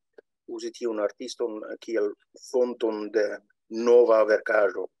uzi tiun artiston kiel fonton de nova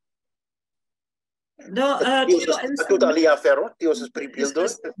verkaĵo. Tut alia afero, tio estas pri bildoj.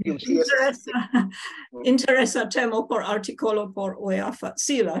 Interesa temo por artikolo por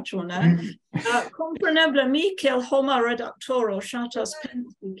uea.facila, ĉu ne? Kompreneble mi kiel homa redaktoro ŝatas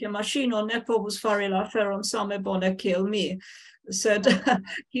pensi, ke maŝino ne povus fari la aferon same bone kiel mi, sed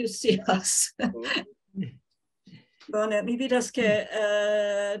kiu scias. Bone, mi vidas ke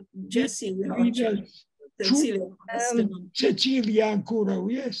Cecilia ancora,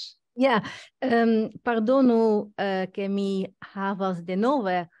 yes. Ja, pardonu che mi havas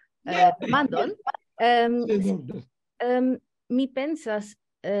denove demandon. Mi pensas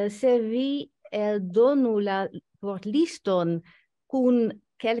se vi eldonu la vortliston kun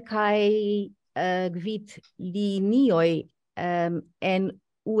kelkaj gvidlinioj en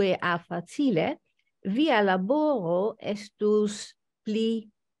uea.facile, via laboro estus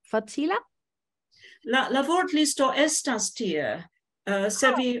pli facila? La vortlisto estas tie.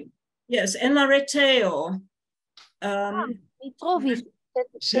 Se vi yes, en la reteo. Mi trovis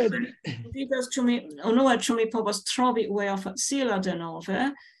vidas ĉu mi povas trovi uea.facila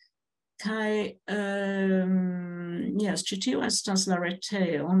denove. Kaj yes, ĉi tiu estas la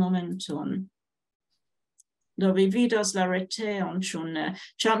reteo, momenton. Do vi vidas la reteon, ĉu ne?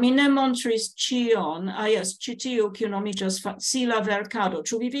 Ĉar mi ne montris ĉion. Yes, ĉi tiu kiu nomiĝas facila verkado.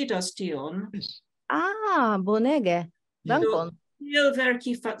 Ĉu vi vidas tion? Bonege. Dankon. Kiel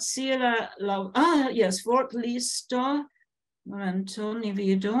verki facile yes, vortlisto. Momento, ni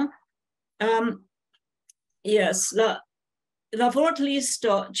vidu. Yes, la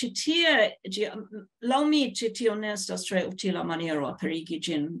vortlisto, ĉi tie, laŭ mi ĉi tio ne estas tre utila maniero aperigi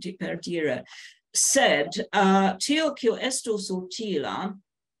ĝin per dire. Sed tio kiu estus utila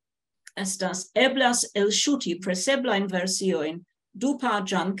estas eblas elŝuti preseblajn versiojn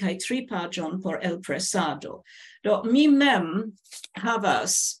dupaĝan kaj tripaĝan por elpresado. Do mi mem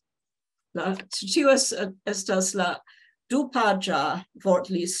havas tio estas la dupaĝa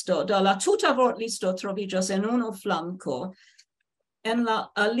vortlisto. Do la tuta vortlisto troviĝas en unu flanko. En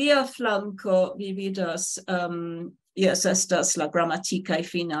la alia flanko vi vidas yes, estas la gramatikaj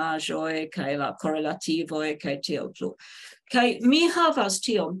finaĵoj kaj la korelativoj kaj tiel plu. Kaj mi havas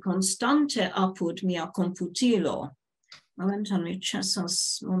tion konstante apud mia komputilo. Momenton mi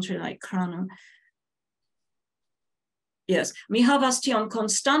ĉesas montri la ekranon. Yes, mi havas tion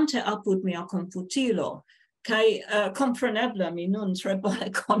konstante apud mia komputilo. Kaj kompreneble mi nun tre bone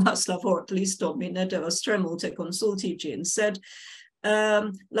konas la vortlisto, mi ne devas tre multe konsulti ĝin, sed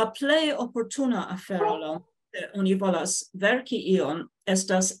la plej oportuna afero, oni volas verki ion,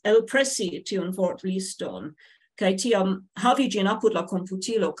 estas elpresi tiun vortliston, kaj tiam havi ĝin apud la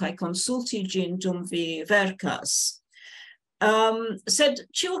komputilo kaj konsulti ĝin dum vi verkas. Sed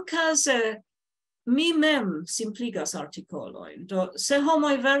ĉiukaze mi mem simpligas artikoloin. Do, se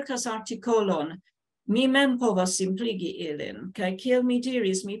homoi verkas artikolon, mi mem povas simpligi ilin, kai kiel mi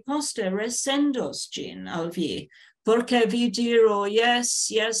diris, mi poste resendos gin al vi, porque vi diru,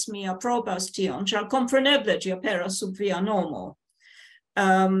 yes, mi aprobas tion, char compreneble gi aperas sub via nomo.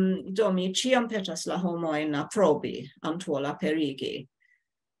 Do mi ciam petas la homoin aprobi antuo la perigi.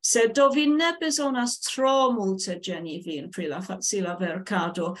 Se do vi ne besonas tro multe geni vin pri la facila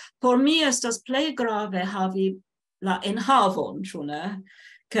verkado, por mi estas plei grave havi la enhavon, ĉu ne?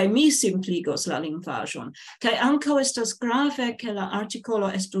 Kaj mi simpligos la lingvaĵon. Kaj ankaŭ estas grave ke la artikolo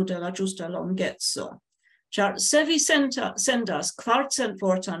estu de la ĝusta longeco. Ĉar se vi sendas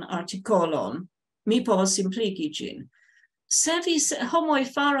 400-vortan artikolon, mi povas simpligi ĝin. Se vi homoj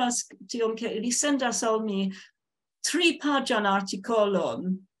faras tion, ke li sendas al mi 3-paĝan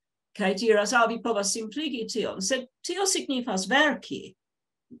artikolon, kai diras, vi povas simpligi tion, sed tio signifas verki.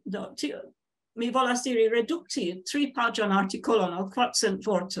 Do, mi volas diri redukti 3-paĝan artikolon al 400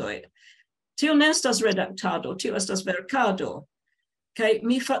 vortoj. Tio ne estas redaktado, tio estas verkado. Kai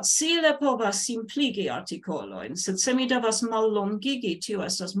mi facile povas simpligi artikolojn, sed se mi devas mallongigi, tio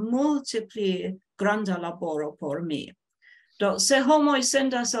estas multe pli granda laboro por mi. Do, se homoj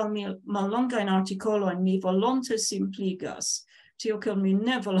sendas al mi mallongajn artikolojn, mi volonte simpligas. Tio che mi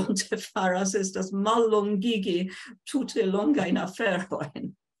ne volonte faras estas mallongigi tute longajn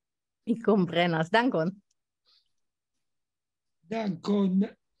aferojn. Mi komprenas, dankon. Dankon.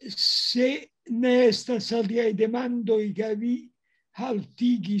 Se ne estas aliaj demandoj, kaj vi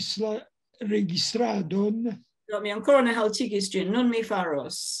haltigis la registradon. Do, mi ancora ne haltigis ĝin, nun mi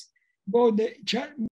faros. Bone, ĉar